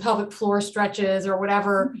some pelvic floor stretches or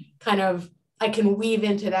whatever kind of I can weave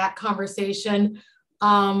into that conversation.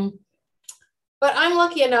 But I'm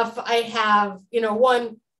lucky enough, I have,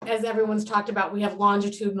 one, as everyone's talked about, we have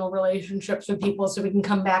longitudinal relationships with people so we can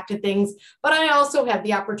come back to things. But I also have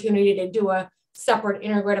the opportunity to do a separate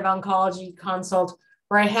integrative oncology consult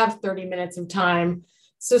where I have 30 minutes of time.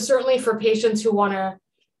 So certainly for patients who want to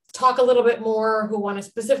talk a little bit more, who want to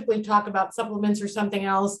specifically talk about supplements or something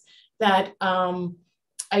else that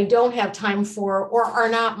I don't have time for or are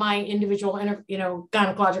not my individual,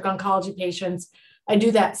 gynecologic oncology patients, I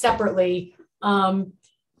do that separately. There are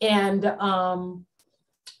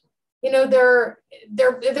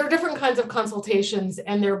different kinds of consultations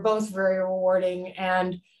and they're both very rewarding.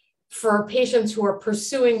 And for patients who are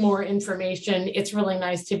pursuing more information, it's really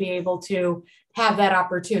nice to be able to have that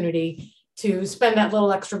opportunity to spend that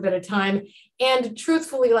little extra bit of time. And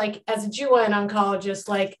truthfully, like as a GYN oncologist,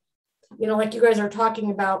 like you guys are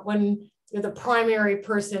talking about, when you're the primary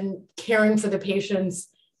person caring for the patient's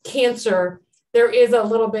cancer, there is a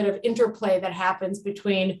little bit of interplay that happens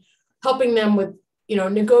between helping them with,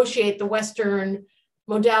 negotiate the Western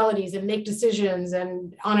modalities and make decisions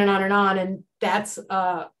and on and on and on. And that's,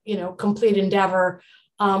 complete endeavor.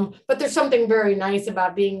 But there's something very nice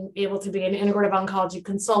about being able to be an integrative oncology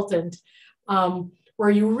consultant, where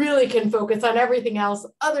you really can focus on everything else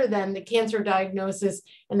other than the cancer diagnosis.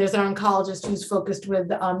 And there's an oncologist who's focused with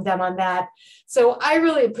them on that. So I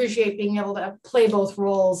really appreciate being able to play both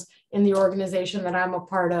roles in the organization that I'm a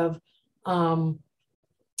part of,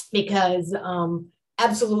 because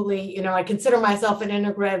absolutely, I consider myself an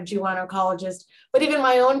integrative GYN oncologist, but even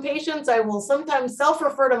my own patients, I will sometimes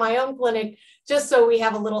self-refer to my own clinic just so we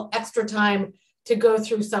have a little extra time to go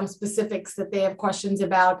through some specifics that they have questions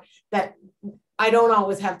about that I don't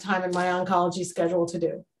always have time in my oncology schedule to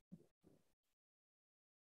do.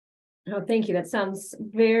 Oh, thank you. That sounds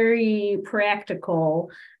very practical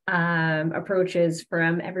approaches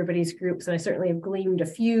from everybody's groups. And I certainly have gleaned a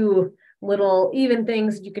few little even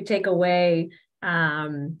things you could take away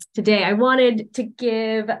today. I wanted to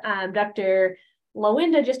give Dr.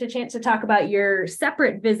 Lawenda just a chance to talk about your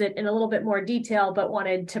separate visit in a little bit more detail, but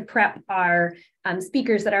wanted to prep our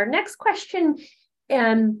speakers that our next question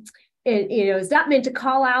is not meant to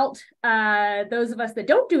call out those of us that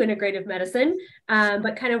don't do integrative medicine,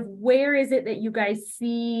 but kind of where is it that you guys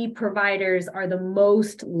see providers are the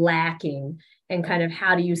most lacking, and kind of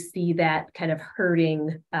how do you see that kind of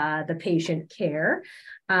hurting the patient care?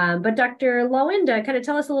 But Dr. Lawenda, kind of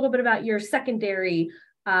tell us a little bit about your secondary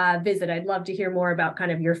visit. I'd love to hear more about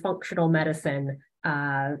kind of your functional medicine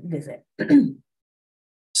visit.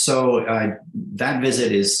 So that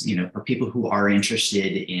visit is, for people who are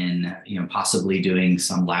interested in, possibly doing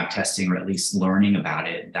some lab testing or at least learning about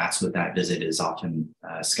it. That's what that visit is often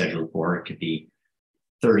scheduled for. It could be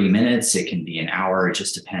 30 minutes, it can be an hour. It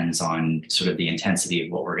just depends on sort of the intensity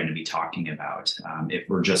of what we're going to be talking about. If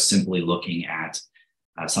we're just simply looking at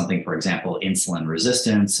something, for example, insulin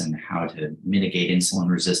resistance and how to mitigate insulin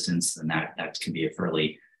resistance, then that can be a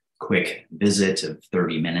fairly quick visit of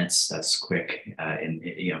 30 minutes. That's quick, for an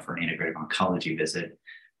integrative oncology visit.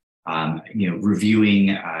 Reviewing,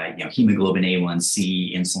 hemoglobin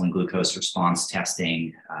A1C, insulin glucose response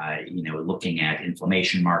testing, looking at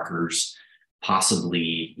inflammation markers,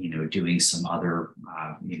 possibly, doing some other,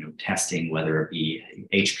 testing, whether it be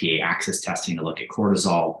HPA axis testing to look at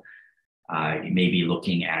cortisol. You may be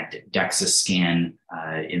looking at DEXA scan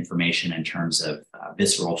information in terms of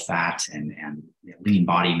visceral fat and lean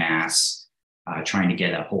body mass, trying to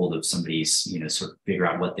get a hold of somebody's, sort of figure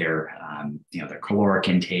out what their caloric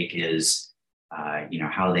intake is,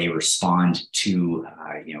 how they respond to,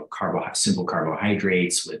 simple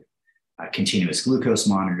carbohydrates with continuous glucose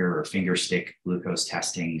monitor or finger stick glucose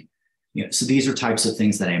testing. So these are types of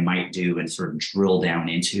things that I might do and sort of drill down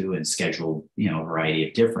into and schedule, a variety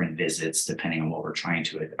of different visits depending on what we're trying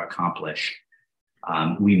to accomplish.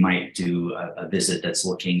 We might do a visit that's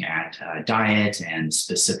looking at diet and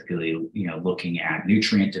specifically, looking at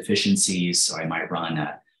nutrient deficiencies. So I might run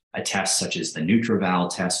a test such as the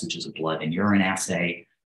NutriVal test, which is a blood and urine assay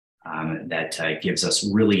that gives us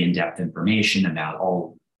really in-depth information about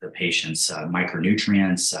all the patient's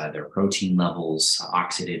micronutrients, their protein levels,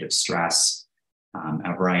 oxidative stress,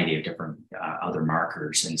 a variety of different other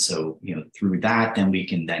markers. And so, through that, then we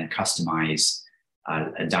can then customize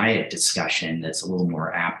a diet discussion that's a little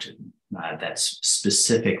more apt, that's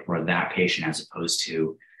specific for that patient as opposed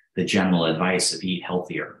to the general advice of eat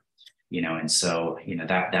healthier. and so,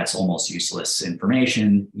 that's almost useless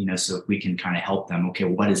information, so if we can kind of help them, okay,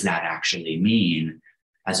 what does that actually mean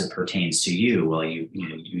as it pertains to you? Well,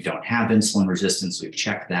 you don't have insulin resistance, we've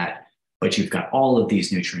checked that, but you've got all of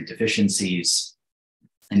these nutrient deficiencies,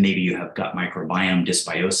 and maybe you have gut microbiome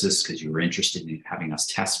dysbiosis because you were interested in having us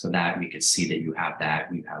test for that. We could see that you have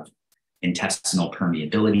that. You have intestinal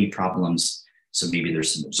permeability problems. So maybe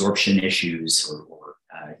there's some absorption issues or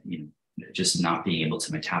just not being able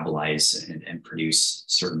to metabolize and produce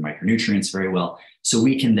certain micronutrients very well. So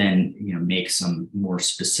we can then, make some more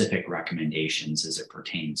specific recommendations as it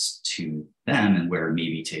pertains to them, and where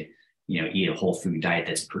maybe to, eat a whole food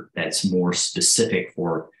diet that's more specific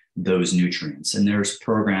for those nutrients. And there's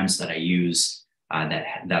programs that I use that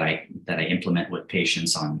I implement with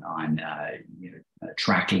patients on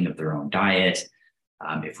tracking of their own diet.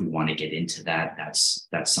 If we want to get into that, that's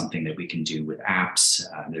something that we can do with apps.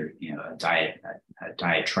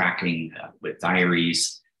 Diet tracking with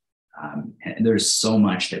diaries, and there's so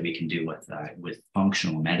much that we can do with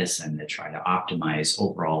functional medicine to try to optimize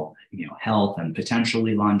overall, health and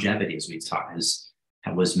potentially longevity. As we talked, as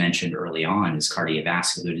was mentioned early on, is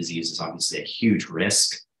cardiovascular disease is obviously a huge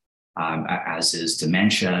risk, as is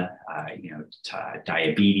dementia,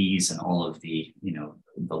 diabetes, and all of the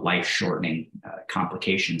the life-shortening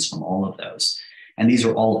complications from all of those. And these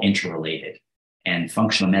are all interrelated. And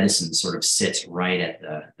functional medicine sort of sits right at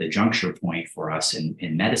the juncture point for us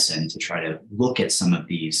in medicine to try to look at some of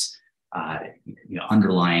these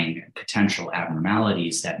underlying potential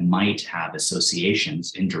abnormalities that might have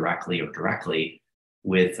associations indirectly or directly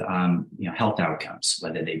with health outcomes,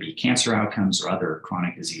 whether they be cancer outcomes or other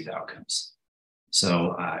chronic disease outcomes.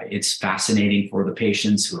 So it's fascinating for the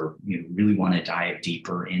patients who are really want to dive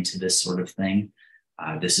deeper into this sort of thing.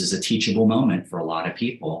 This is a teachable moment for a lot of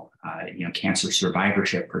people. Cancer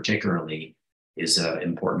survivorship particularly is an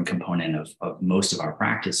important component of most of our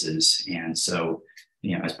practices. And so,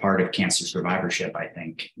 as part of cancer survivorship, I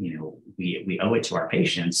think, we owe it to our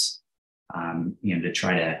patients, to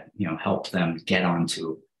try to, help them get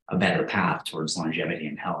onto a better path towards longevity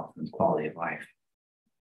and health and quality of life.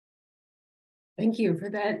 Thank you for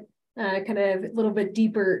that kind of a little bit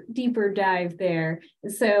deeper dive there.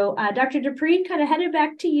 So Dr. DuPree, kind of headed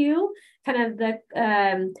back to you, kind of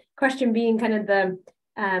the question being kind of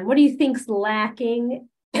what do you think's lacking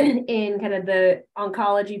in kind of the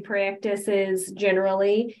oncology practices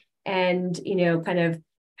generally, and, kind of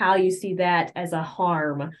how you see that as a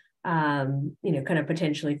harm, kind of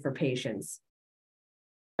potentially for patients?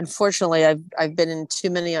 Unfortunately, I've been in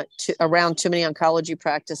around too many oncology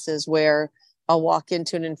practices where I'll walk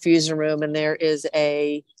into an infusion room and there is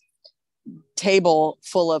a table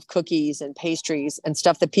full of cookies and pastries and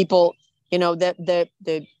stuff that people, that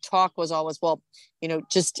the talk was always, well,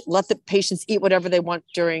 just let the patients eat whatever they want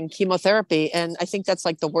during chemotherapy. And I think that's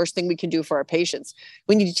like the worst thing we can do for our patients.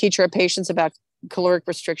 We need to teach our patients about caloric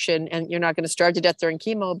restriction, and you're not going to starve to death during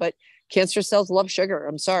chemo, but cancer cells love sugar.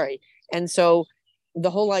 I'm sorry. And so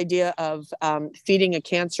the whole idea of feeding a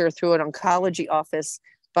cancer through an oncology office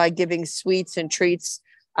by giving sweets and treats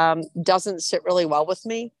doesn't sit really well with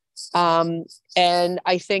me. And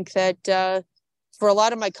I think that for a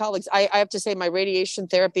lot of my colleagues, I have to say my radiation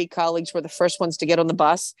therapy colleagues were the first ones to get on the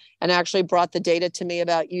bus and actually brought the data to me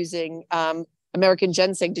about using American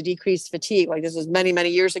ginseng to decrease fatigue. Like, this was many, many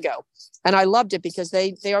years ago. And I loved it because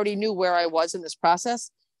they already knew where I was in this process.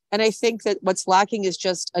 And I think that what's lacking is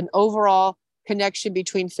just an overall connection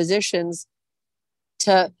between physicians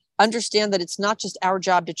to understand that it's not just our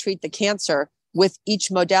job to treat the cancer with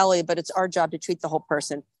each modality, but it's our job to treat the whole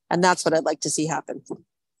person. And that's what I'd like to see happen.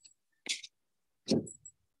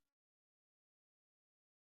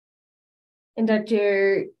 And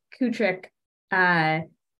Dr. Kucuk, kind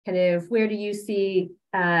of where do you see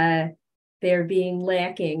there being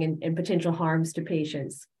lacking and potential harms to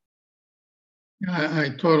patients? I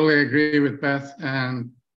totally agree with Beth.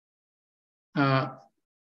 And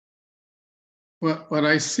what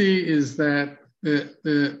I see is that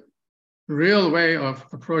the real way of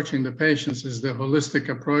approaching the patients is the holistic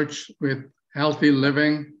approach with healthy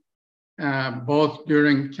living, both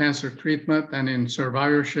during cancer treatment and in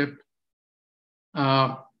survivorship.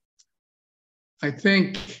 I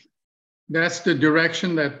think that's the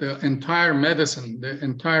direction that the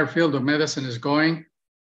entire field of medicine is going.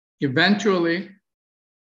 Eventually,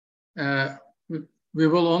 we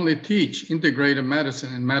will only teach integrative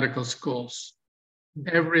medicine in medical schools.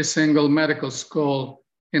 Every single medical school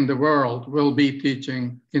in the world will be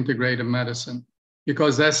teaching integrative medicine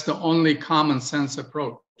because that's the only common sense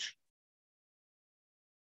approach.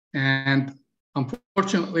 And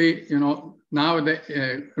unfortunately,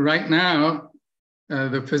 nowadays, right now,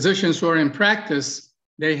 the physicians who are in practice,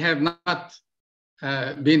 they have not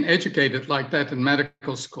been educated like that in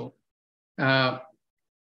medical school. The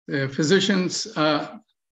physicians,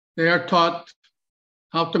 they are taught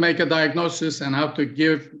how to make a diagnosis and how to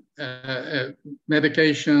give a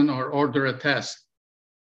medication or order a test.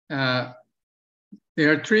 They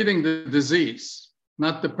are treating the disease,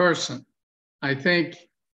 not the person. I think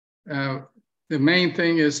the main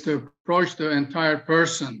thing is to approach the entire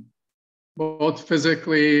person, both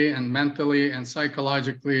physically and mentally and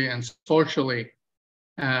psychologically and socially.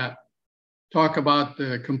 Talk about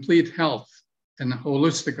the complete health and a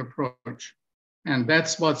holistic approach. And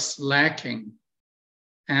that's what's lacking.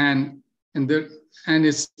 And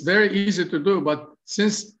it's very easy to do, but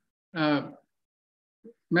since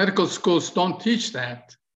medical schools don't teach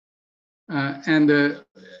that, and the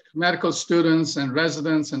medical students and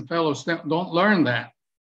residents and fellows don't learn that,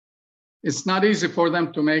 it's not easy for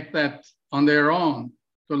them to make that on their own,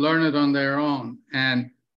 to learn it on their own.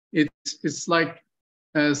 And it's like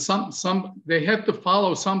they have to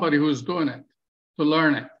follow somebody who's doing it to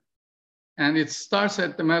learn it. And it starts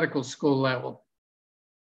at the medical school level.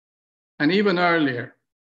 And even earlier,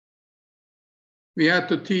 we had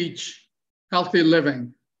to teach healthy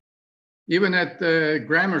living, even at the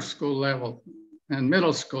grammar school level and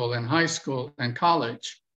middle school and high school and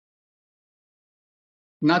college,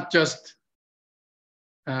 not just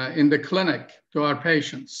in the clinic to our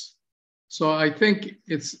patients. So I think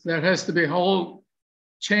there has to be a whole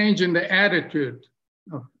change in the attitude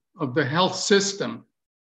of the health system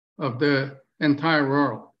of the entire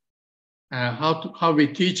world. How we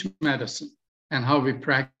teach medicine and how we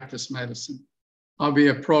practice medicine, how we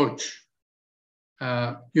approach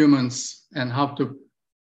humans and how to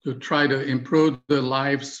try to improve the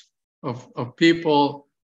lives of people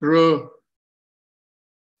through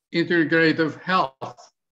integrative health.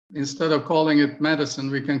 Instead of calling it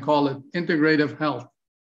medicine, we can call it integrative health.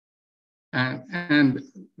 And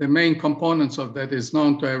the main components of that is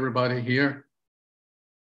known to everybody here.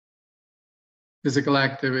 Physical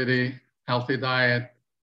activity, healthy diet,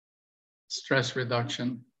 stress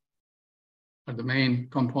reduction are the main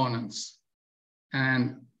components.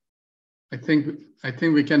 And I think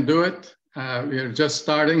we can do it. We are just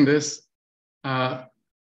starting this.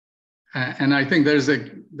 And I think there's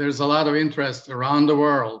a lot of interest around the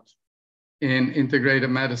world in integrative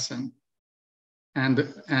medicine.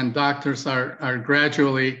 And doctors are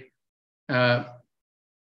gradually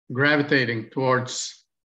gravitating towards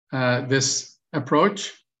this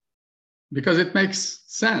approach, because it makes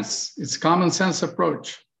sense. It's a common sense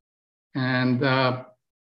approach. And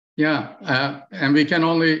and we can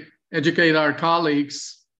only educate our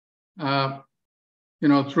colleagues,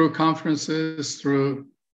 through conferences, through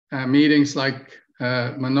meetings like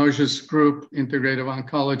Manoj's group, Integrative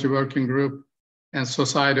Oncology Working Group, and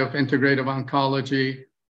Society of Integrative Oncology,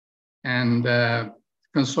 and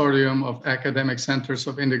Consortium of Academic Centers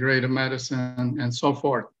of Integrative Medicine, and so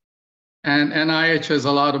forth. And NIH has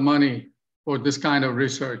a lot of money for this kind of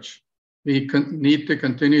research. We need to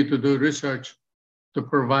continue to do research to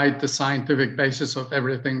provide the scientific basis of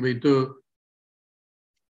everything we do,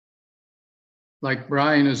 like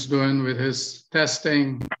Brian is doing with his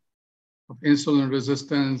testing of insulin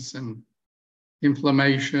resistance and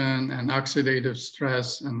inflammation and oxidative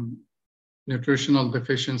stress and nutritional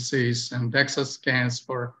deficiencies and DEXA scans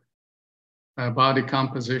for body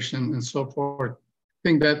composition and so forth. I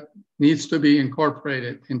think that needs to be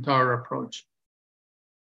incorporated into our approach.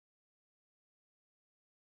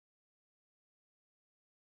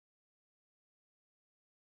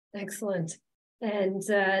 Excellent. And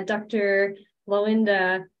Dr.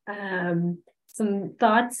 Lawenda, some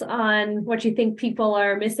thoughts on what you think people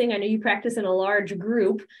are missing? I know you practice in a large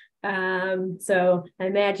group, so I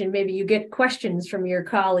imagine maybe you get questions from your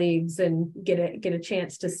colleagues and get a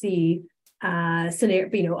chance to see a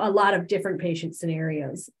lot of different patient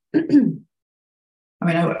scenarios. I mean,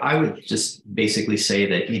 I would just basically say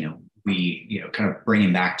that, we, kind of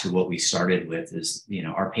bringing back to what we started with is,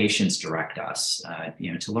 our patients direct us,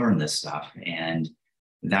 to learn this stuff. And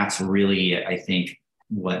that's really, I think,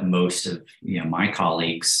 what most of, my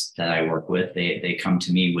colleagues that I work with, they come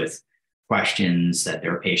to me with questions that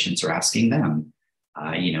their patients are asking them.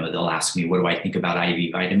 They'll ask me, what do I think about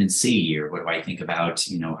IV vitamin C? Or what do I think about,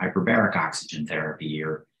 hyperbaric oxygen therapy,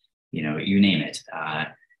 or, you name it.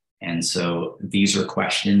 And so these are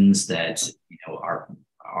questions that,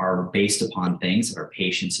 are based upon things that our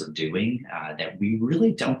patients are doing that we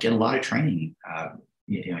really don't get a lot of training,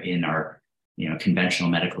 in our, conventional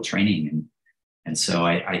medical training. And so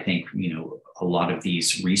I think, a lot of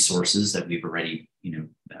these resources that we've already,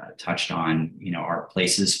 touched on, are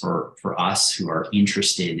places for us who are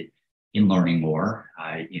interested in learning more,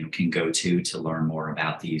 can go to learn more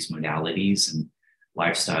about these modalities and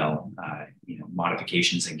lifestyle,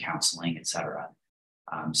 modifications and counseling, et cetera.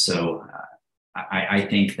 So I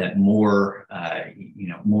think that more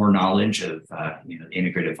knowledge of, the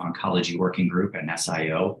Integrative Oncology Working Group and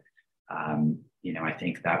SIO, I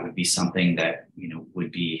think that would be something that,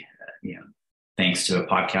 would be, thanks to a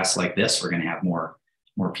podcast like this, we're going to have more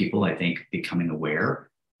people, I think, becoming aware,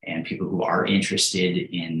 and people who are interested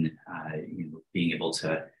in, being able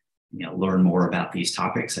to, learn more about these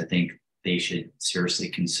topics. I think they should seriously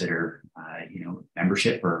consider,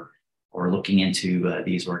 membership or looking into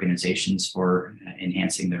these organizations for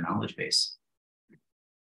enhancing their knowledge base.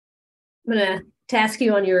 I'm going to task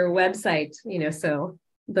you on your website, so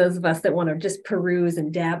those of us that want to just peruse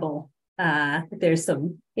and dabble, there's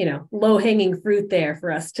some, low-hanging fruit there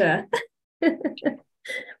for us to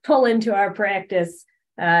pull into our practice,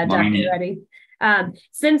 Dr. Reddy.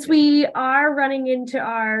 Since we are running into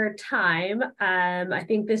our time, I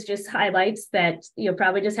think this just highlights that you'll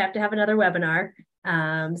probably just have to have another webinar.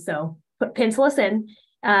 So pencil us in.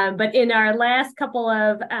 But in our last couple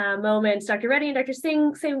of moments, Dr. Reddy and Dr.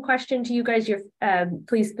 Singh, same question to you guys.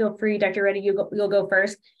 Please feel free, Dr. Reddy, you'll go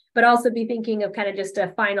first, but also be thinking of kind of just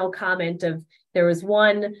a final comment of there was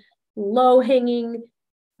one low-hanging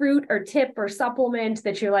fruit or tip or supplement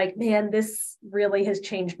that you're like, man, this really has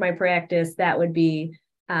changed my practice. That would be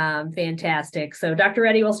fantastic. So Dr.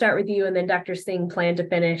 Reddy, we'll start with you, and then Dr. Singh plan to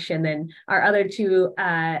finish, and then our other two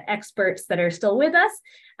experts that are still with us.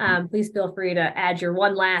 Please feel free to add your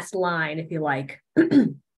one last line if you like.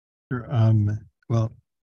 Sure. Well,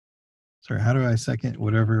 sorry, how do I second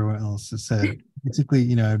what everyone else has said?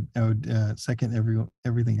 Basically, I would second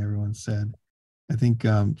everything everyone said. I think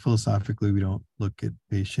philosophically, we don't look at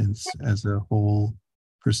patients as a whole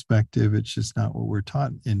perspective. It's just not what we're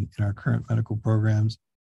taught in our current medical programs.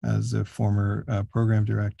 As a former program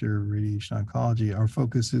director of radiation oncology, our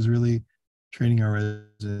focus is really training our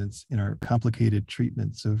residents in our complicated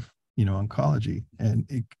treatments of, oncology, and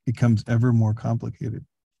it becomes ever more complicated.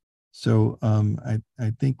 So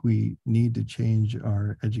I think we need to change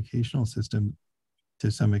our educational system to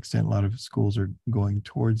some extent. A lot of schools are going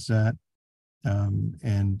towards that.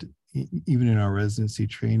 And even in our residency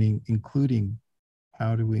training, including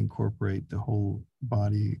how do we incorporate the whole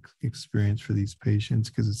body experience for these patients,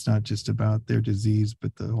 because it's not just about their disease,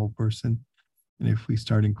 but the whole person. And if we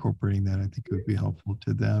start incorporating that, I think it would be helpful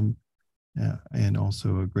to them, and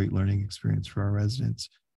also a great learning experience for our residents.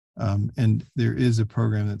 And there is a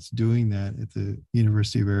program that's doing that at the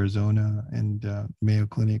University of Arizona and Mayo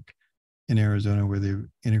Clinic in Arizona, where they've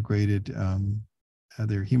integrated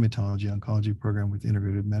their hematology oncology program with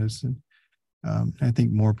integrative medicine. I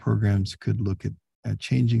think more programs could look at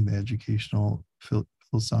changing the educational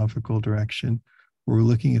philosophical direction, where we're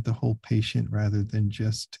looking at the whole patient rather than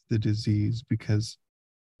just the disease, because,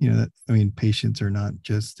 patients are not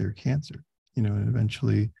just their cancer, and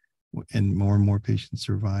eventually, and more patients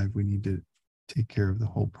survive, we need to take care of the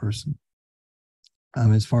whole person.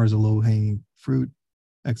 As far as a low-hanging fruit,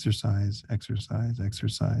 exercise.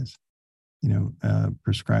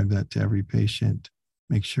 Prescribe that to every patient,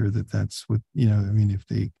 make sure that that's what, if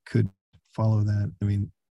they could follow that,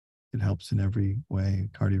 it helps in every way: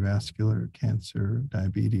 cardiovascular, cancer,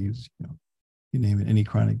 diabetes, you name it, any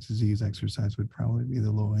chronic disease, exercise would probably be the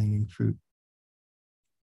low-hanging fruit.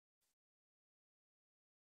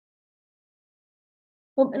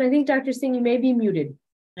 Well, and I think Dr. Singh, you may be muted.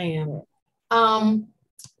 I am.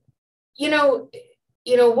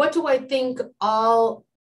 What do I think all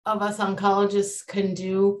of us oncologists can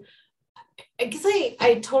do? I guess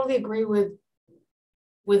I totally agree with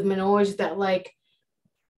Manoj that,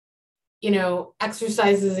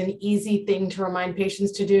 exercise is an easy thing to remind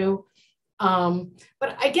patients to do.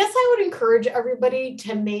 But I guess I would encourage everybody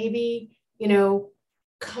to maybe,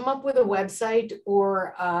 come up with a website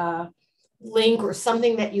or a link or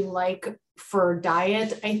something that you like for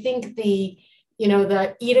diet. I think the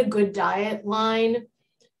Eat a Good Diet line,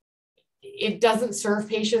 it doesn't serve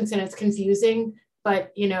patients and it's confusing,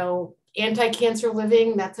 but, Anti-Cancer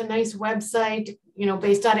Living, that's a nice website,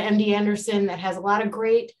 based out of MD Anderson, that has a lot of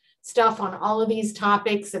great stuff on all of these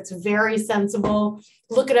topics. It's very sensible.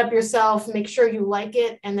 Look it up yourself, make sure you like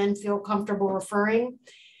it, and then feel comfortable referring.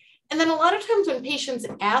 And then a lot of times when patients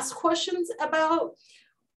ask questions about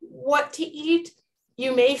what to eat,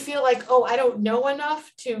 you may feel like, oh, I don't know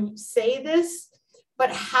enough to say this,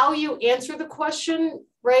 but how you answer the question,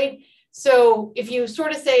 right? So if you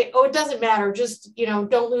sort of say, oh, it doesn't matter, just,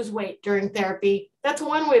 don't lose weight during therapy, that's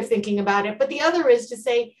one way of thinking about it. But the other is to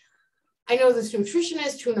say, I know this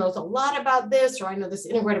nutritionist who knows a lot about this, or I know this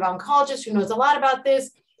integrative oncologist who knows a lot about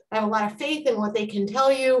this. I have a lot of faith in what they can tell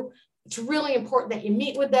you. It's really important that you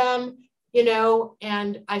meet with them,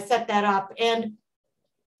 and I set that up. And,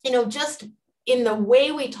 just in the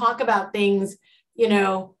way we talk about things,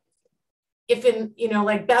 if in,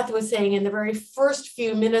 like Beth was saying, in the very first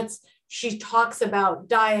few minutes, she talks about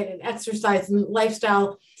diet and exercise and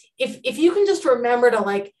lifestyle. If you can just remember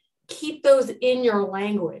to keep those in your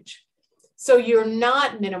language, so you're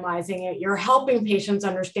not minimizing it, you're helping patients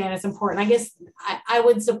understand it's important. I guess I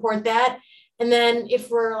would support that. And then if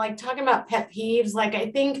we're talking about pet peeves, I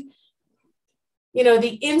think,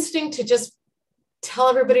 the instinct to just tell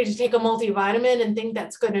everybody to take a multivitamin and think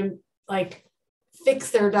that's going to fix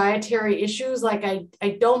their dietary issues. I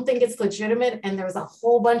don't think it's legitimate. And there's a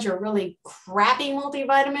whole bunch of really crappy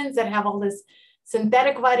multivitamins that have all this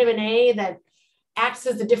synthetic vitamin A that acts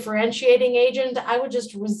as a differentiating agent. I would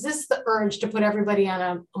just resist the urge to put everybody on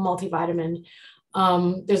a multivitamin.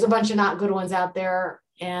 There's a bunch of not good ones out there,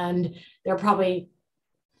 and they're probably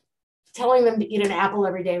telling them to eat an apple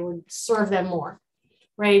every day would serve them more,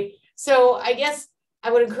 right? So I guess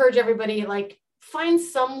I would encourage everybody, find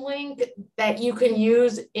some link that you can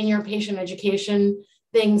use in your patient education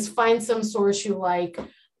things, find some source you like,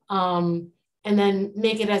 and then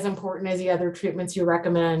make it as important as the other treatments you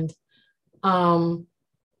recommend. And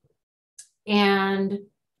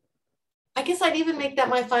I guess I'd even make that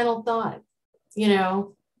my final thought,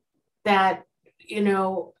 that,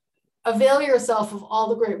 avail yourself of all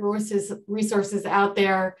the great resources out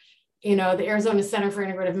there. The Arizona Center for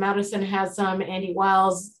Integrative Medicine has some. Andy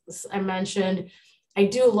Wiles, I mentioned. I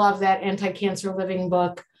do love that Anti-Cancer Living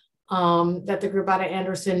book that the group out of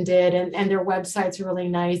Anderson did, and their website's really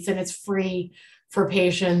nice, and it's free for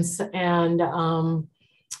patients, and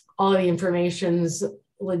all of the information's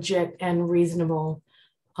legit and reasonable.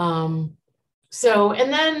 And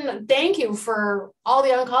then thank you for all the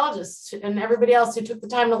oncologists and everybody else who took the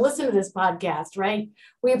time to listen to this podcast, right?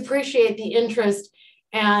 We appreciate the interest.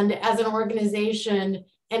 And as an organization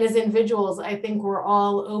and as individuals, I think we're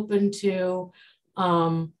all open to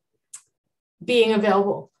being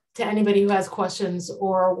available to anybody who has questions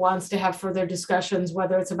or wants to have further discussions,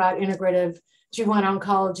 whether it's about integrative GYN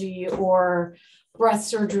oncology or breast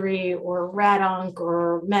surgery or rad-onc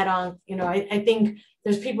or med-onc. I think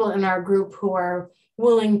there's people in our group who are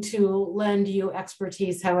willing to lend you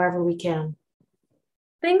expertise however we can.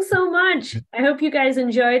 Thanks so much. I hope you guys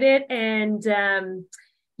enjoyed it. And time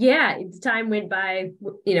went by,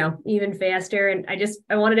 even faster. And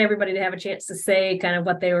I wanted everybody to have a chance to say kind of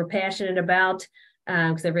what they were passionate about,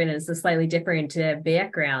 because everyone has a slightly different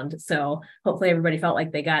background. So hopefully everybody felt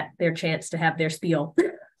like they got their chance to have their spiel.